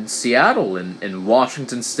Seattle, in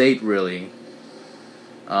Washington State, really.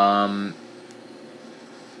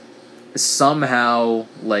 Somehow,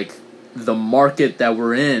 like, the market that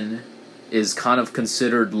we're in is kind of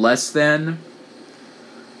considered less than,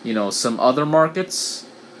 some other markets.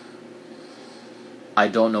 I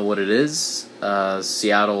don't know what it is.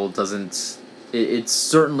 Seattle doesn't... It's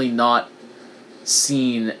certainly not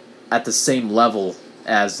seen at the same level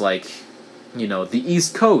as, like, the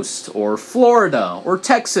East Coast, or Florida, or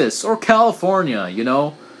Texas, or California,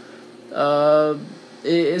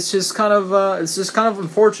 It's just kind of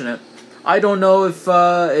unfortunate. I don't know if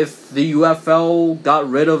the UFL got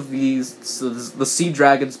rid of the Sea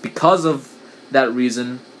Dragons because of that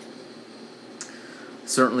reason.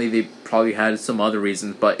 Certainly, they probably had some other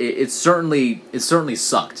reasons, but it certainly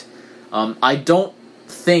sucked. I don't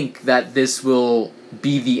think that this will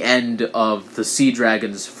be the end of the Sea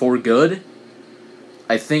Dragons for good.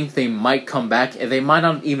 I think they might come back, and they might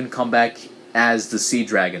not even come back as the Sea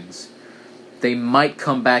Dragons. They might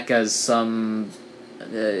come back as some,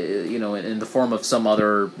 in the form of some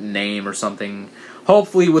other name or something.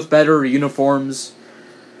 Hopefully with better uniforms.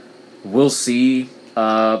 We'll see.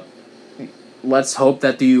 Let's hope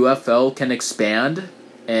that the UFL can expand,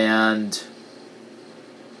 and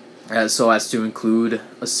so as to include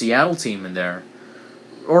a Seattle team in there.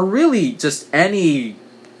 Or really just any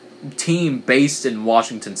team based in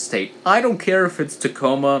Washington State. I don't care if it's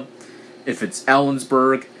Tacoma, if it's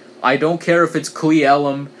Ellensburg. I don't care if it's Cle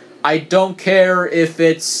Elum. I don't care if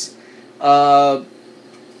it's I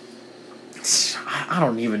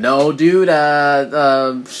don't even know, dude.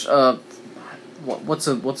 What's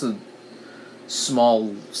a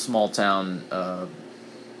small town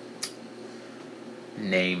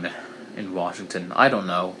name in Washington? I don't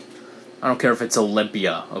know. I don't care if it's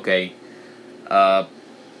Olympia. Okay.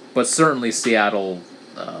 But certainly Seattle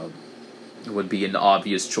would be an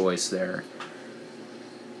obvious choice there.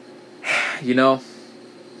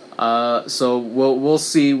 So we'll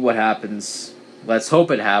see what happens. Let's hope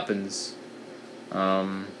it happens.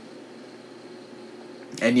 And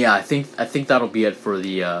yeah, I think that'll be it for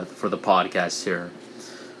the podcast here.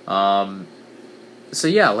 So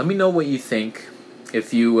yeah, let me know what you think.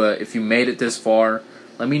 If you made it this far,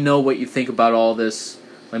 let me know what you think about all this.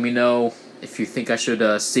 Let me know if you think I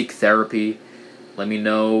should seek therapy. Let me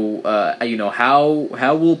know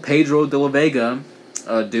how will Pedro de la Vega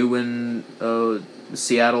do in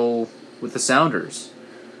Seattle with the Sounders.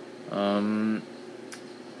 Who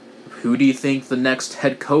do you think the next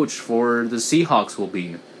head coach for the Seahawks will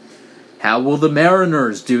be? How will the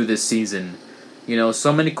Mariners do this season?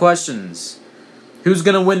 So many questions. Who's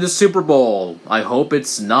going to win the Super Bowl? I hope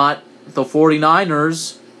it's not the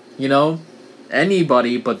 49ers.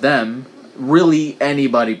 Anybody but them. Really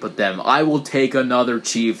anybody but them. I will take another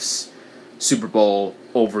Chiefs Super Bowl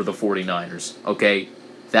over the 49ers. Okay?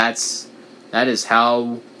 That is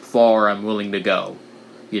how far I'm willing to go.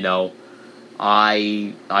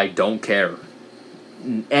 I don't care.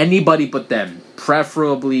 Anybody but them.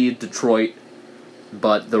 Preferably Detroit.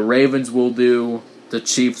 But the Ravens will do. The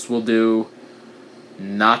Chiefs will do.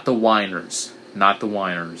 Not the whiners. Not the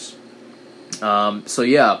whiners. So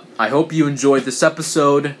yeah, I hope you enjoyed this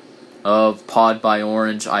episode of Pod by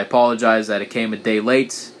Orange. I apologize that it came a day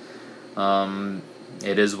late. It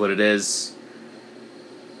is what it is.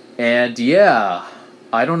 And yeah,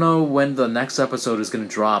 I don't know when the next episode is going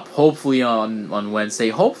to drop. Hopefully on Wednesday.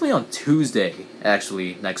 Hopefully on Tuesday,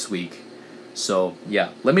 actually, next week. So yeah,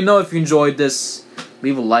 let me know if you enjoyed this.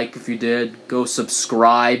 Leave a like if you did. Go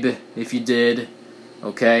subscribe if you did.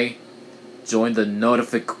 Okay? Join the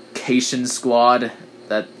notification squad.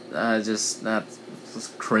 That's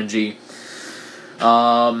cringy.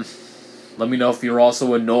 Let me know if you're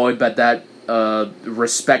also annoyed by that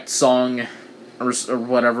respect song or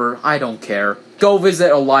whatever. I don't care. Go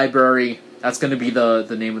visit a library. That's going to be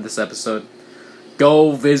the name of this episode.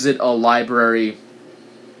 Go visit a library.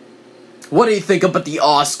 What do you think about the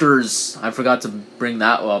Oscars? I forgot to bring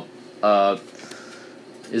that up.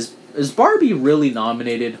 Is Barbie really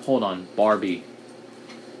nominated? Hold on, Barbie.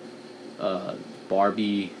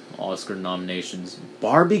 Barbie Oscar nominations.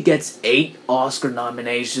 Barbie gets 8 Oscar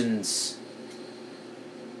nominations.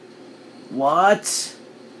 What?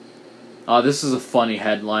 This is a funny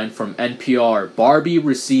headline from NPR. Barbie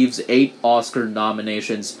receives 8 Oscar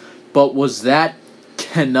nominations, but was that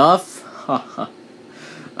enough?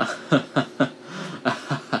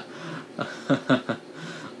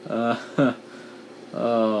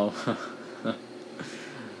 Oh.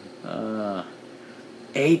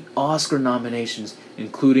 8 Oscar nominations,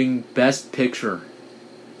 including Best Picture.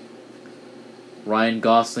 Ryan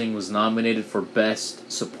Gosling was nominated for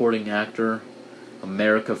Best Supporting Actor.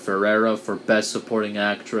 America Ferrera for Best Supporting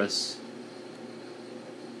Actress.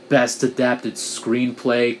 Best Adapted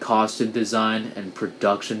Screenplay, Costume Design, and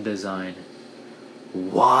Production Design.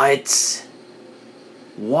 What?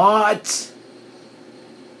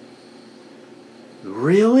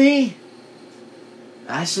 Really?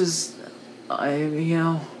 That's just...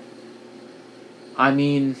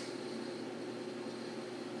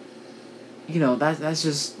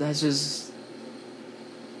 that's just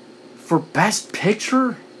for Best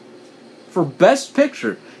Picture? For Best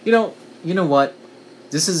Picture. You know what?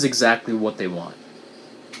 This is exactly what they want.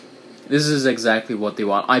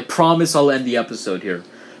 I promise I'll end the episode here.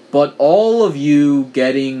 But all of you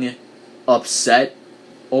getting upset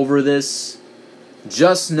over this,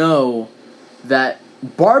 just know that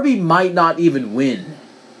Barbie might not even win.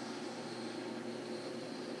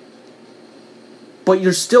 But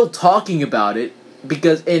you're still talking about it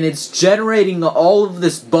and it's generating all of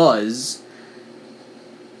this buzz,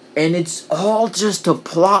 and it's all just a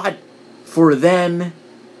plot for them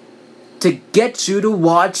to get you to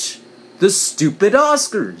watch the stupid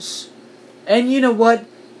Oscars. And you know what?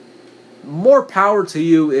 More power to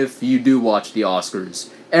you if you do watch the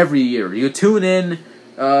Oscars every year. You tune in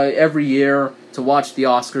every year to watch the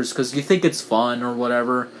Oscars because you think it's fun or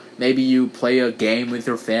whatever. Maybe you play a game with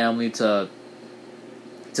your family to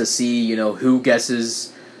see, who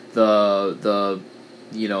guesses the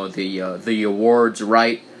awards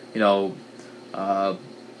right.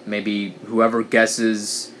 Maybe whoever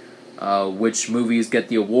guesses which movies get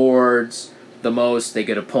the awards the most, they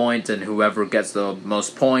get a point, and whoever gets the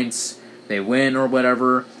most points, they win or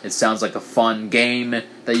whatever. It sounds like a fun game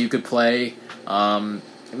that you could play.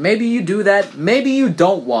 Maybe you do that. Maybe you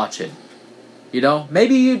don't watch it.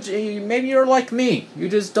 Maybe you're like me. You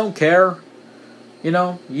just don't care. You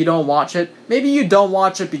don't watch it. Maybe you don't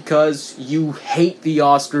watch it because you hate the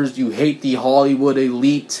Oscars, you hate the Hollywood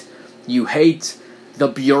elite, you hate the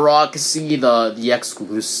bureaucracy, the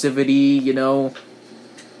exclusivity,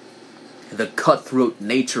 the cutthroat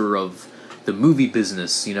nature of the movie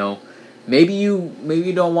business, Maybe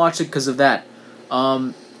you don't watch it because of that.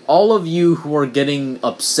 All of you who are getting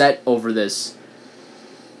upset over this,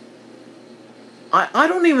 I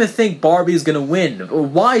don't even think Barbie's gonna win. Or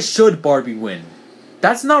why should Barbie win?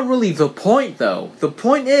 That's not really the point, though. The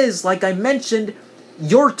point is, like I mentioned,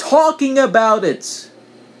 you're talking about it.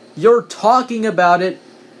 You're talking about it,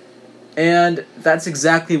 and that's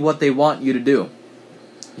exactly what they want you to do.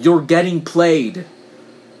 You're getting played.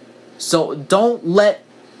 So don't let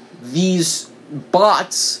these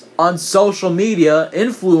bots on social media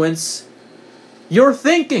influence your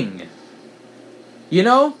thinking.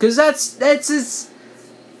 Because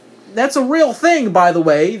that's a real thing, by the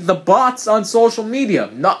way. The bots on social media.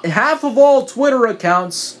 Not half of all Twitter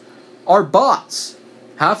accounts are bots.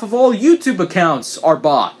 Half of all YouTube accounts are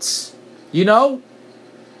bots. And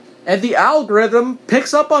the algorithm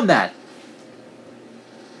picks up on that.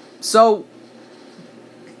 So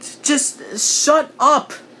just shut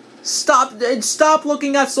up. Stop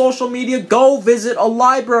looking at social media. Go visit a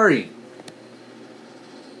library.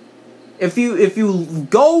 If you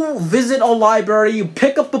go visit a library, you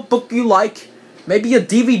pick up a book you like, maybe a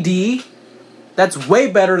DVD, that's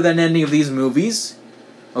way better than any of these movies,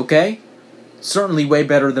 okay? Certainly way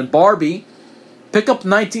better than Barbie. Pick up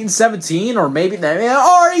 1917 or maybe the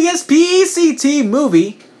R-E-S-P-E-C-T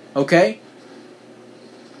movie, okay?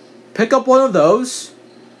 Pick up one of those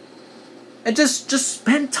and just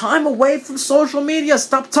spend time away from social media.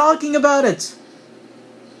 Stop talking about it.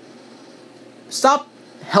 Stop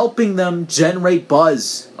helping them generate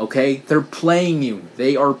buzz, okay? They're playing you.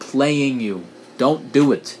 They are playing you. Don't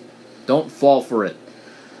do it. Don't fall for it.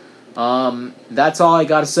 That's all I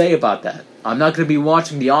gotta say about that. I'm not gonna be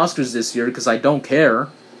watching the Oscars this year because I don't care.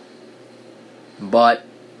 But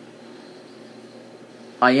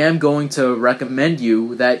I am going to recommend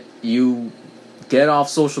you that you get off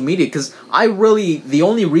social media, because the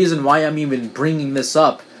only reason why I'm even bringing this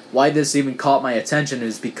up, why this even caught my attention,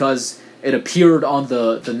 is because it appeared on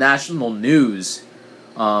the national news,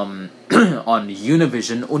 on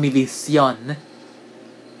Univision,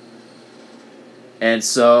 and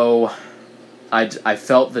so I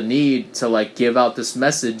felt the need to give out this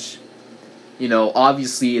message.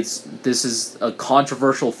 Obviously this is a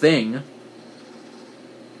controversial thing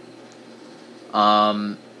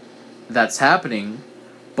that's happening,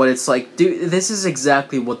 but it's dude, this is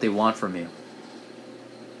exactly what they want from you.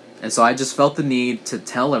 And so I just felt the need to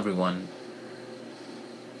tell everyone,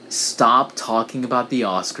 stop talking about the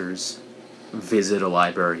Oscars. Visit a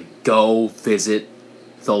library. Go visit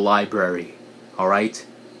the library. Alright?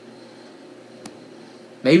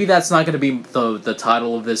 Maybe that's not going to be the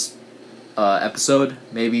title of this episode.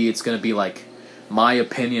 Maybe it's going to be my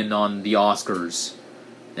opinion on the Oscars.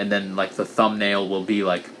 And then the thumbnail will be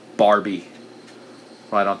Barbie.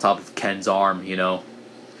 Right on top of Ken's arm,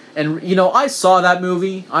 And, I saw that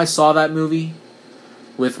movie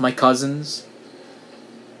with my cousins.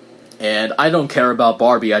 And I don't care about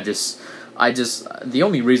Barbie. I just, the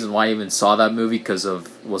only reason why I even saw that movie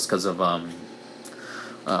was because of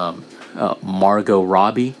Margot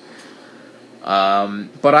Robbie.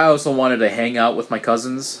 But I also wanted to hang out with my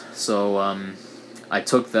cousins. So, I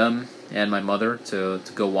took them and my mother to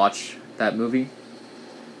go watch that movie.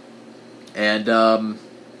 And,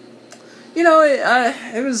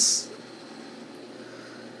 it was...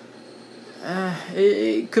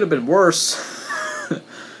 it could have been worse.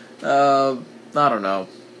 I don't know.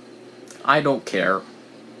 I don't care.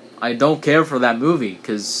 I don't care for that movie,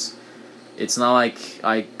 because it's not like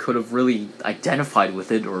I could have really identified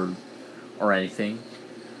with it or anything.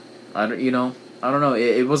 I don't know.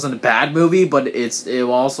 It wasn't a bad movie, but it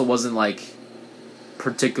also wasn't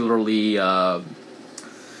particularly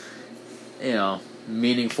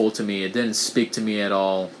meaningful to me. It didn't speak to me at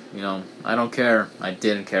all. I don't care. I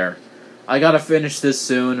didn't care. I gotta finish this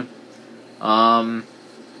soon.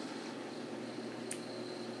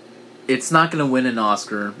 It's not gonna win an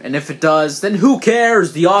Oscar, and if it does, then who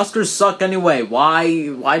cares? The Oscars suck anyway.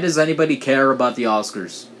 Why does anybody care about the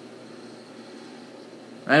Oscars?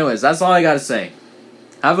 Anyways, that's all I gotta say.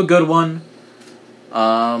 Have a good one.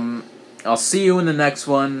 I'll see you in the next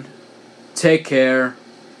one. Take care.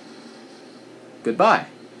 Goodbye.